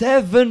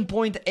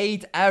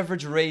 7.8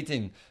 average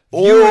rating.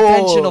 Oh. View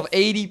retention of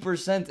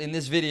 80% in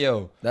this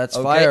video. That's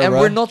Okay, fire, and bro.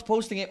 we're not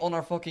posting it on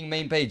our fucking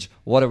main page.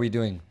 What are we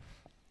doing?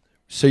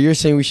 So you're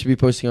saying we should be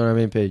posting on our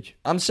main page?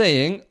 I'm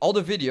saying all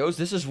the videos.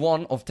 This is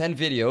one of 10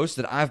 videos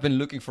that I've been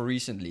looking for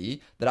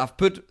recently that I've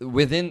put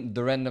within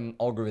the random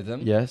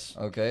algorithm. Yes.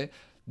 Okay.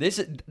 These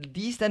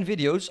 10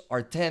 videos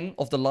are 10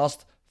 of the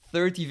last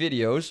 30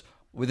 videos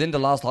within the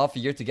last half a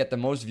year to get the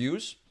most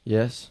views.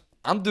 Yes.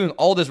 I'm doing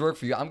all this work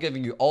for you. I'm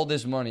giving you all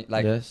this money,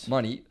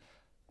 money.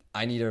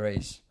 I need a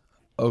raise.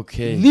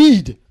 Okay. I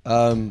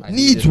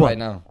Needs it one. right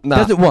now. Nah,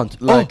 Doesn't want.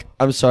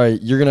 I'm sorry.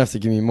 You're gonna have to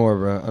give me more,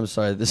 bro. I'm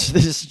sorry. This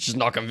is just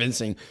not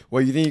convincing.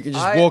 Well, you think you can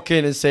just walk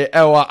in and say,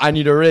 "Oh, I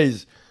need a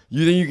raise"?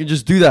 You think you can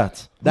just do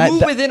that?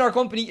 Who within our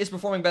company is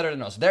performing better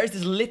than us? There is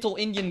this little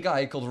Indian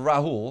guy called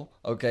Rahul.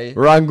 Okay.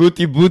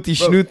 Ranguti, booty,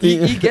 Bro,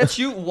 snooty. he gets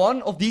you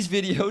one of these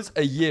videos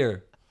a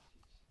year.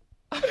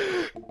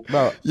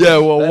 Bro. Yeah.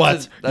 Well,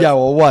 what? Yeah.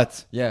 Well,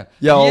 what? Yeah.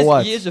 Yeah, well,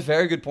 what? He is a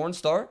very good porn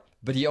star,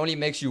 but he only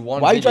makes you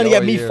one. Why are you trying to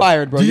get me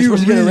fired, bro? You're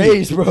supposed to get a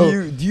raise,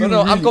 bro.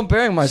 No, I'm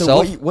comparing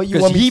myself. So what you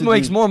because want me he to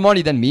makes do? more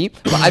money than me,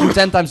 but I do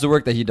 10 times the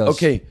work that he does.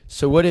 Okay.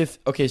 So what if?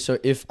 Okay. So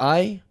if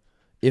I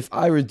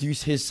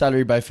reduce his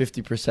salary by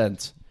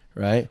 50%,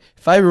 right?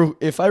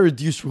 If I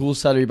reduce Rahul's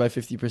salary by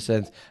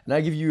 50%, and I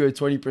give you a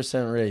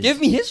 20% raise. Give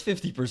me his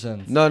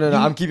 50%. No.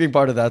 I'm keeping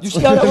part of that. You see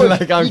how that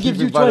works? I'm He gives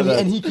you keeping part of 20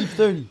 that. and he keeps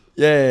 30.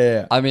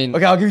 Yeah. I mean,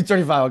 Okay, I'll give you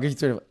 25. I'll give you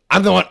 25.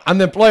 I'm the one. I'm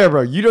the employer,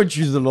 bro. You don't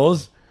choose the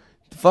laws.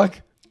 The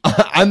fuck?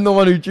 I'm the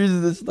one who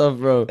chooses this stuff,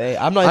 bro. Hey,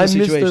 I'm not in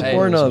the situation. Mr.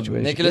 Pornhub.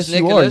 Nicholas, Yes,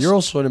 you are. You're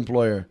also an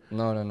employer.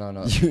 No.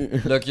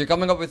 Look, you're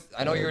coming up with.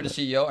 I know you're the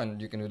CEO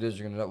and you can do this,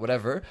 you can do that,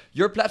 whatever.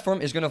 Your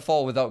platform is gonna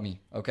fall without me.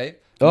 Okay.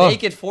 Oh.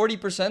 Make it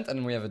 40%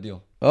 and we have a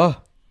deal. Oh.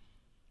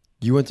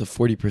 You went to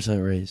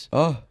 40% raise.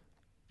 Oh.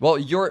 Well,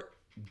 your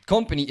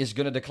company is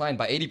gonna decline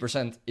by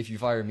 80% if you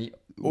fire me.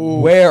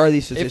 Where are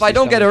these statistics? If I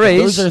don't get a coming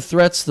raise, Those are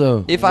threats,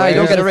 though. if I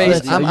don't Where get a are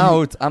raise, the I'm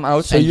threats?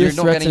 out. So and you're you're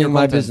not getting your threatening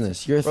my content.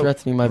 business. You're Bro,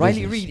 threatening my Riley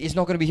business. Reid is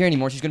not gonna be here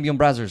anymore. She's gonna be on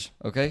Brazzers.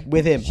 Okay.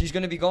 With him. She's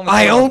gonna be going. With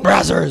I Pornhub. own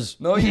Brazzers.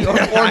 No, you own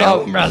I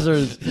Pornhub. own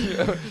Brazzers.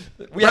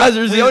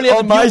 Brazzers is only have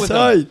on a my deal with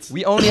them. side.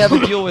 We only have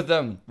a deal with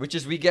them, which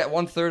is we get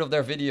 1/3 of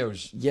their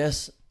videos.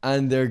 Yes,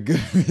 and they're good.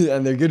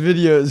 And they're good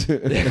videos.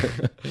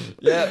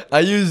 Yeah. I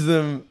use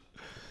them.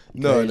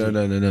 No. Crazy.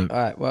 No. All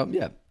right. Well,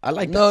 yeah. I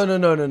like that.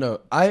 No.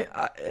 I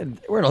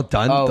we're not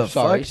done. Oh, the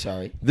sorry. fuck?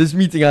 Sorry. This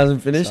meeting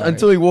hasn't finished Sorry.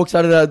 until he walks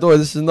out of that door.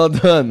 This is not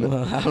done.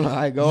 Well, I don't know.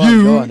 I go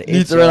You on. need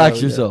It's, to relax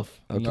yeah. yourself.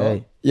 Okay.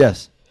 No.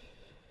 Yes.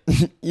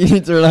 You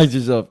need to relax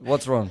yourself.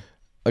 What's wrong?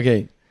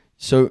 Okay.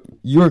 So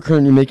you are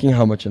currently making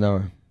how much an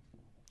hour?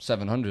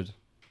 700.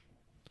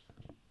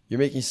 You're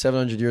making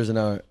 700 euros an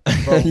hour.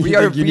 Bro, You we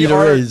are think you need a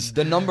raise.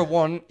 the number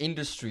one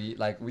industry.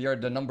 Like we are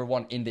the number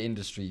one in the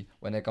industry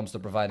when it comes to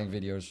providing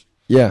videos.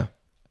 Yeah.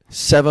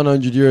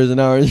 700 euros an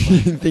hour.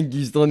 You think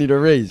you still need a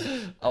raise?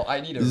 Oh,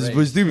 I need a This is raise.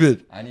 supposed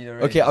stupid. I need a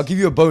raise. Okay, I'll give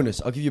you a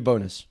bonus.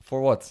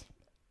 For what?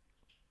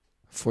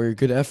 For your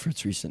good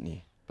efforts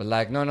recently. But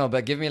like no,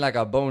 but give me like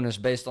a bonus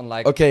based on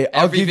like Okay,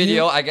 I'll every give you-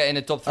 video I get in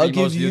the top 3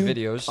 most viewed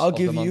videos. I'll of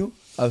the give month. you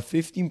a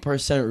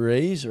 15%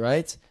 raise,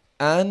 right?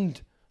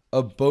 And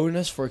a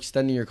bonus for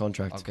extending your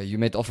contract. Okay, you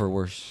made the offer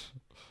worse.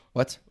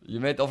 What? You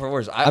made the offer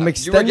worse. I'm you were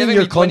extending giving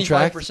your me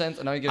contract. 25%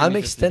 and now you're giving I'm me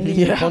 50%. extending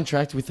your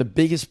contract with the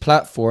biggest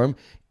platform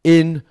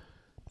in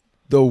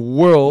the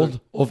world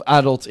of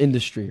adult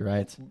industry,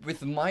 right?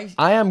 With my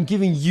I am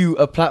giving you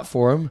a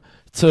platform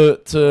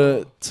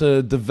to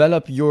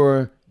develop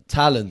your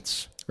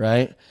talents,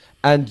 right?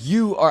 And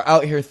you are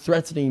out here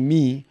threatening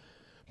me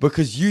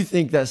because you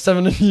think that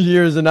 700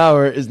 euros an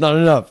hour is not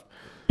enough.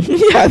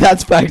 Yeah,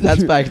 that's fact.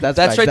 That's fact.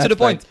 That's straight to the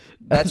point.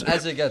 That's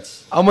as it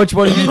gets. How much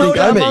money do you You know think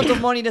the I amount make?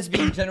 of money that's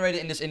being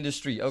generated in this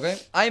industry, okay?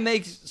 I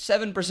make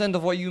 7%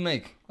 of what you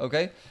make,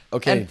 okay?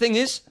 Okay. And the thing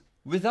is,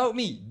 without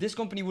me, this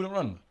company wouldn't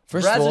run.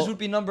 First of Brazzers all- would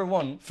be number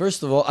one.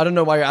 First of all, I don't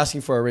know why you're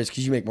asking for a raise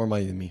because you make more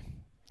money than me.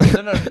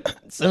 No,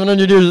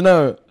 700 euros an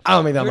hour. I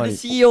don't make that you're money. the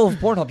CEO of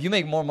Pornhub. You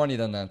make more money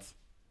than that.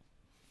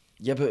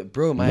 Yeah, but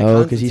bro, my No,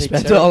 accountant because he takes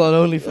spent it care- all on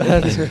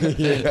OnlyFans.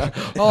 Yeah.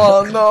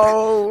 Oh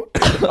no!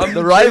 I'm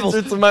The rivals.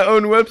 to my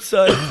own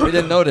website. We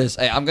didn't know this.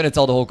 Hey, I'm gonna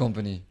tell the whole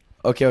company.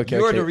 Okay.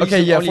 You are the reason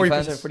Okay, yeah,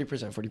 OnlyFans-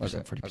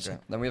 40%. Okay.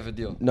 Then we have a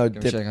deal. No,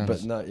 Give me a shake dip, hands.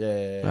 but not.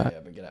 Yeah.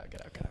 Alright. But get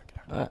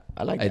out.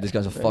 I like Hey, that. this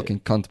guy's a Very fucking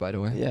cunt, by the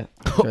way. good. Yeah.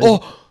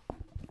 Oh,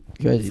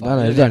 Crazy. No,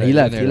 Fuck, it's done. He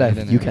left. didn't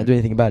hear. You can't do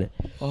anything about it.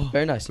 oh.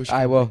 Very nice. Push All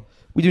right, well,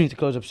 we do need to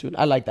close up soon.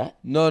 I like that.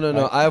 No.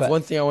 Alright, I have but-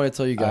 one thing I want to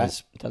tell you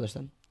guys, Alright, tell us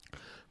then.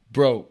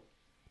 bro.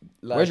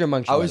 Like, Where's your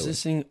munchie, I by was the way?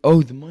 listening.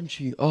 Oh, the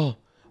munchie. Oh,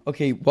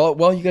 okay.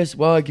 While I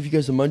give you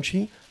guys the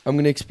munchie, I'm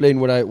gonna explain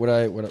what I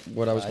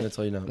was gonna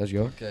tell you now. Let's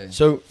go. Okay.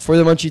 So for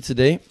the munchie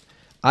today,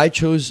 I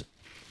chose.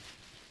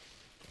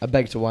 I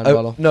beg to wine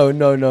bottle.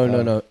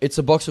 No. It's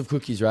a box of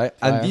cookies, right?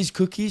 Fire. And these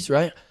cookies,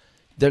 right?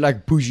 They're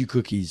like bougie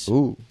cookies.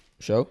 Ooh,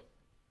 show.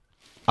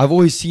 I've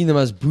always seen them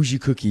as bougie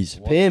cookies.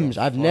 Pims.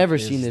 I've fuck never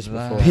is seen this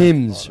that? before.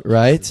 Pims,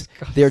 right?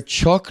 They're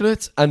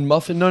chocolate and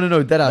muffin. No,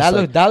 dead ass.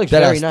 That looks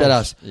very nice. Dead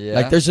ass. Yeah.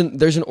 Like there's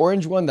an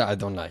orange one that I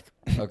don't like.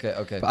 Okay.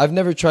 But I've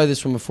never tried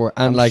this one before,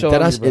 and I'm like so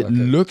dead hungry, ass, bro. it Okay.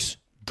 looks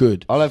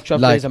good All I've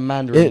chopped Like, is a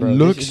mandarin, it bro.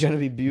 looks This is gonna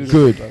be beautiful,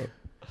 good. bro.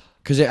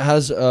 because it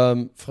has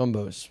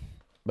framboise.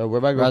 But we're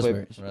about to go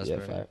Raspberries. Yeah,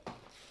 Raspberry. fire.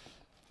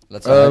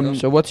 Let's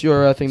So what's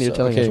your thing that you're So,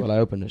 telling us okay. while I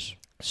open this?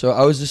 So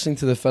I was listening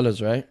to the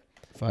fellas, right?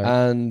 Fire.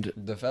 And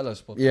the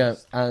fellas podcast. yeah,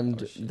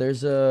 and Oh, shit.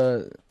 there's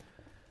a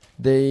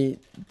they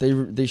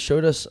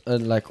showed us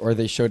or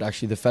they showed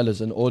actually the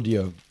fellas an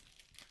audio,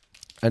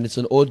 and it's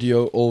an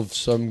audio of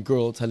some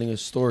girl telling a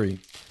story,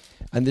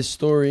 and this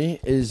story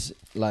is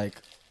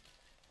like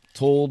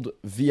told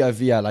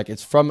via like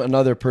it's from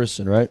another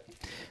person, right?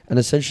 And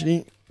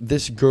essentially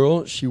this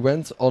girl, she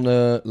went on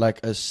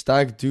a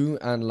stag do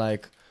and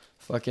like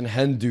fucking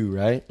hen do,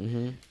 right?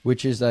 Mm-hmm.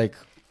 Which is like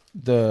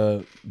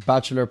the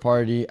bachelor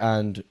party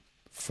and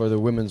for the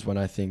women's one,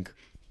 I think.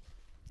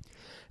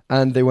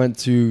 And they went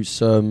to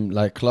some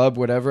like club,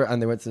 whatever,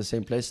 and they went to the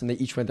same place and they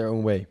each went their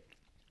own way.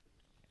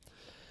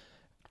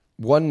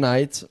 One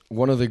night,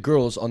 one of the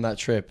girls on that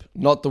trip,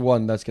 not the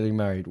one that's getting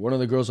married, one of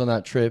the girls on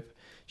that trip,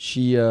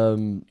 she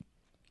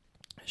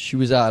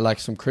was at like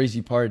some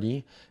crazy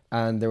party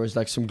and there was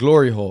like some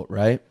glory hole,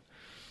 right?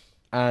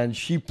 And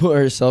she put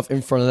herself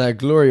in front of that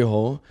glory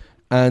hole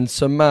and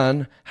some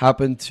man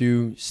happened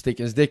to stick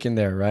his dick in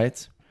there,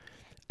 right?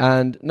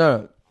 And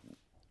no,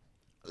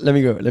 let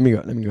me go.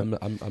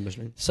 I'm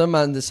listening. Some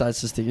man decides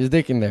to stick his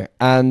dick in there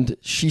and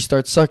she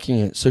starts sucking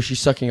it. So she's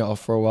sucking it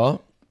off for a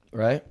while,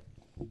 right?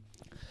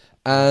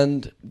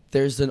 And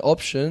there's an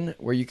option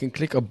where you can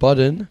click a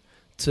button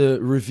to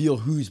reveal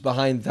who's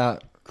behind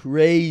that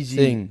Crazy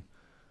thing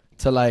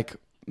to like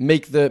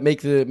make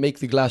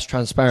the glass So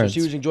transparent.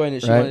 she was enjoying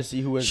it. She Right. wanted to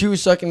see who was. She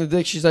was sucking the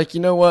dick. She's like, you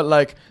know what?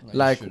 Like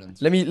No, you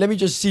shouldn't. let me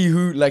just see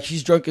who. Like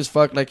she's drunk as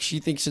fuck. Like she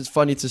thinks it's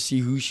funny to see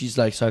who she's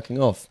like sucking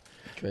off,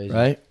 Crazy.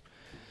 right?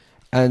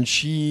 And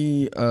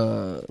she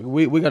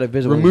We got to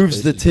visit. one of these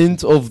removes the places.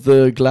 tint of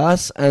the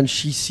glass and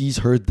she sees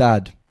her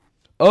dad.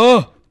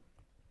 Oh,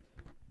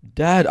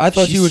 Dad! I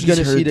thought She she was sees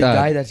gonna her see the dad.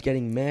 guy that's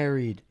getting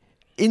married.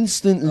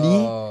 Instantly,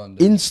 Oh, no.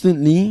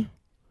 instantly,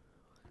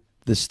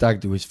 the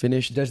stag do was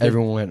finished. Does the-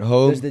 Everyone went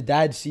home. Does the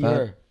dad see Huh?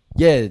 her?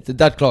 Yeah, the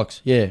dad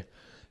clocks. Yeah.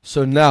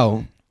 So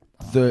now,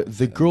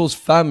 the girl's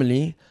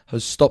family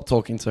has stopped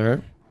talking to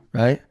her.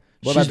 Right.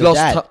 What She's about the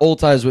lost dad? all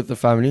ties with the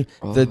family.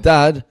 Oh. The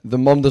dad, the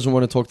mom doesn't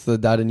want to talk to the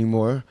dad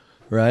anymore.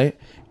 Right.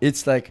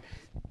 It's like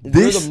If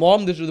you're this the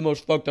mom, this is the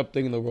most fucked up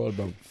thing in the world,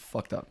 bro.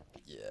 fucked up.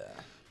 Yeah.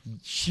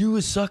 She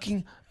was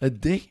sucking a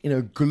dick in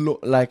a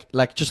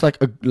just like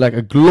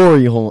a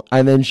glory hole,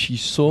 and then she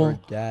saw Her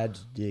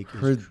dad's dick. Is her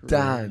crazy.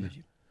 dad.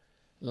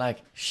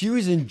 Like she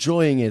was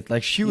enjoying it,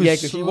 like she was Yeah,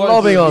 'cause she was-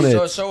 slobbing on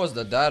So, it. so was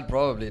the dad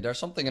probably. There's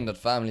something in that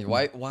family.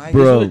 Why?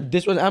 Bro.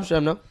 This was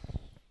Amsterdam, no?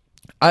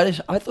 I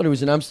thought it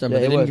was in Amsterdam, Yeah, but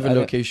they it didn't was. give I a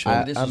don't- location.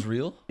 I- This I'm- is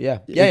real. Yeah.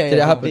 Did Yeah. it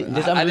happen?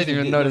 I didn't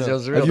even notice it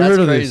was real. Have you That's heard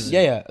of crazy. this?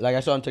 Yeah. Like I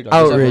saw on TikTok.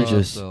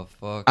 Outrageous. What the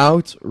fuck?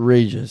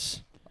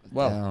 Outrageous.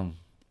 Wow. Damn.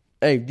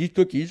 Hey, these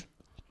cookies.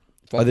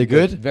 Are they fucking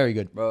good? Very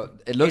good. Bro,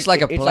 it looks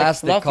like a It's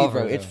plastic fluffy, cover.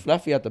 bro. It's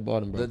fluffy at the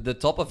bottom, bro. The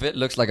top of it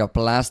looks like a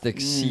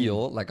plastic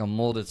seal, like a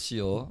molded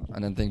seal,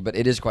 and then but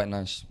it is quite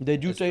nice. They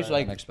do It's taste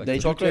very like unexpected. they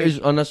do Chocolate taste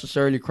is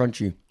unnecessarily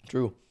crunchy.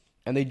 true,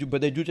 and they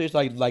do taste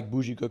like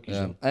bougie cookies.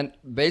 Yeah. though. And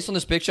based on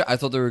this picture, I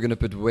thought they were gonna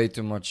put way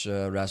too much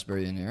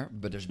raspberry in here,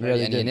 but there's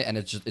barely they any in did. it, and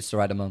it's the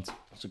right amount.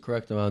 It's the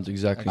correct amount,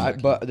 exactly.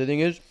 Exactly. But the thing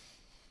is,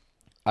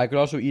 I could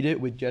also eat it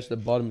with just the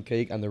bottom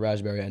cake and the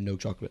raspberry and no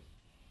chocolate.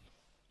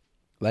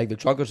 Like the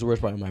chocolate's the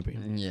worst part in my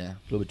opinion. Yeah, A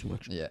little bit too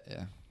much. yeah.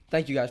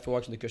 Thank you guys for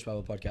watching the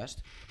KushBible podcast.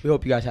 We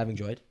hope you guys have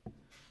enjoyed.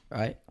 All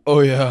right, Oh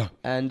yeah.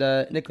 and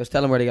Nicholas,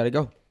 tell them where they gotta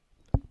go.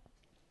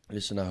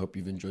 Listen, I hope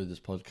you've enjoyed this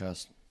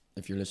podcast.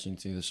 If you're listening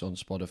to this on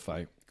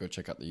Spotify, go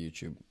check out the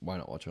YouTube. Why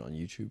not watch it on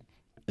YouTube?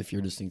 If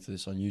you're listening to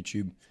this on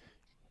YouTube,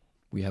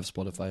 we have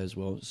Spotify as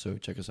well, so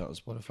check us out on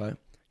Spotify.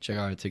 Check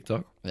out our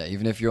TikTok. Yeah,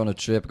 even if you're on a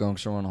trip, going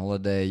somewhere on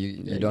holiday,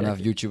 you Yeah, don't have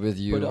exactly. YouTube with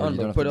you, Put it or on, you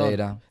bro, don't put have it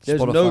the on. data.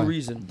 There's Spotify. no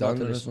reason not to Download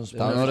listen. us on There's no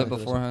Download reason it not to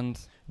listen. beforehand.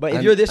 But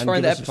if you're this far in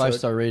and the give us a episode,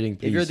 5-star rating,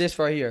 please. if you're this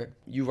far here,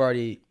 you've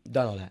already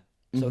done all that.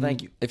 So Mhm.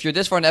 thank you. If you're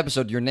this for an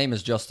episode, your name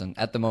is Justin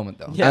at the moment,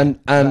 though. Yeah. and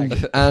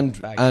Facts. and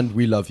Facts. and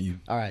we love you.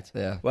 All right.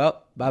 Yeah.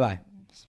 Well, bye bye.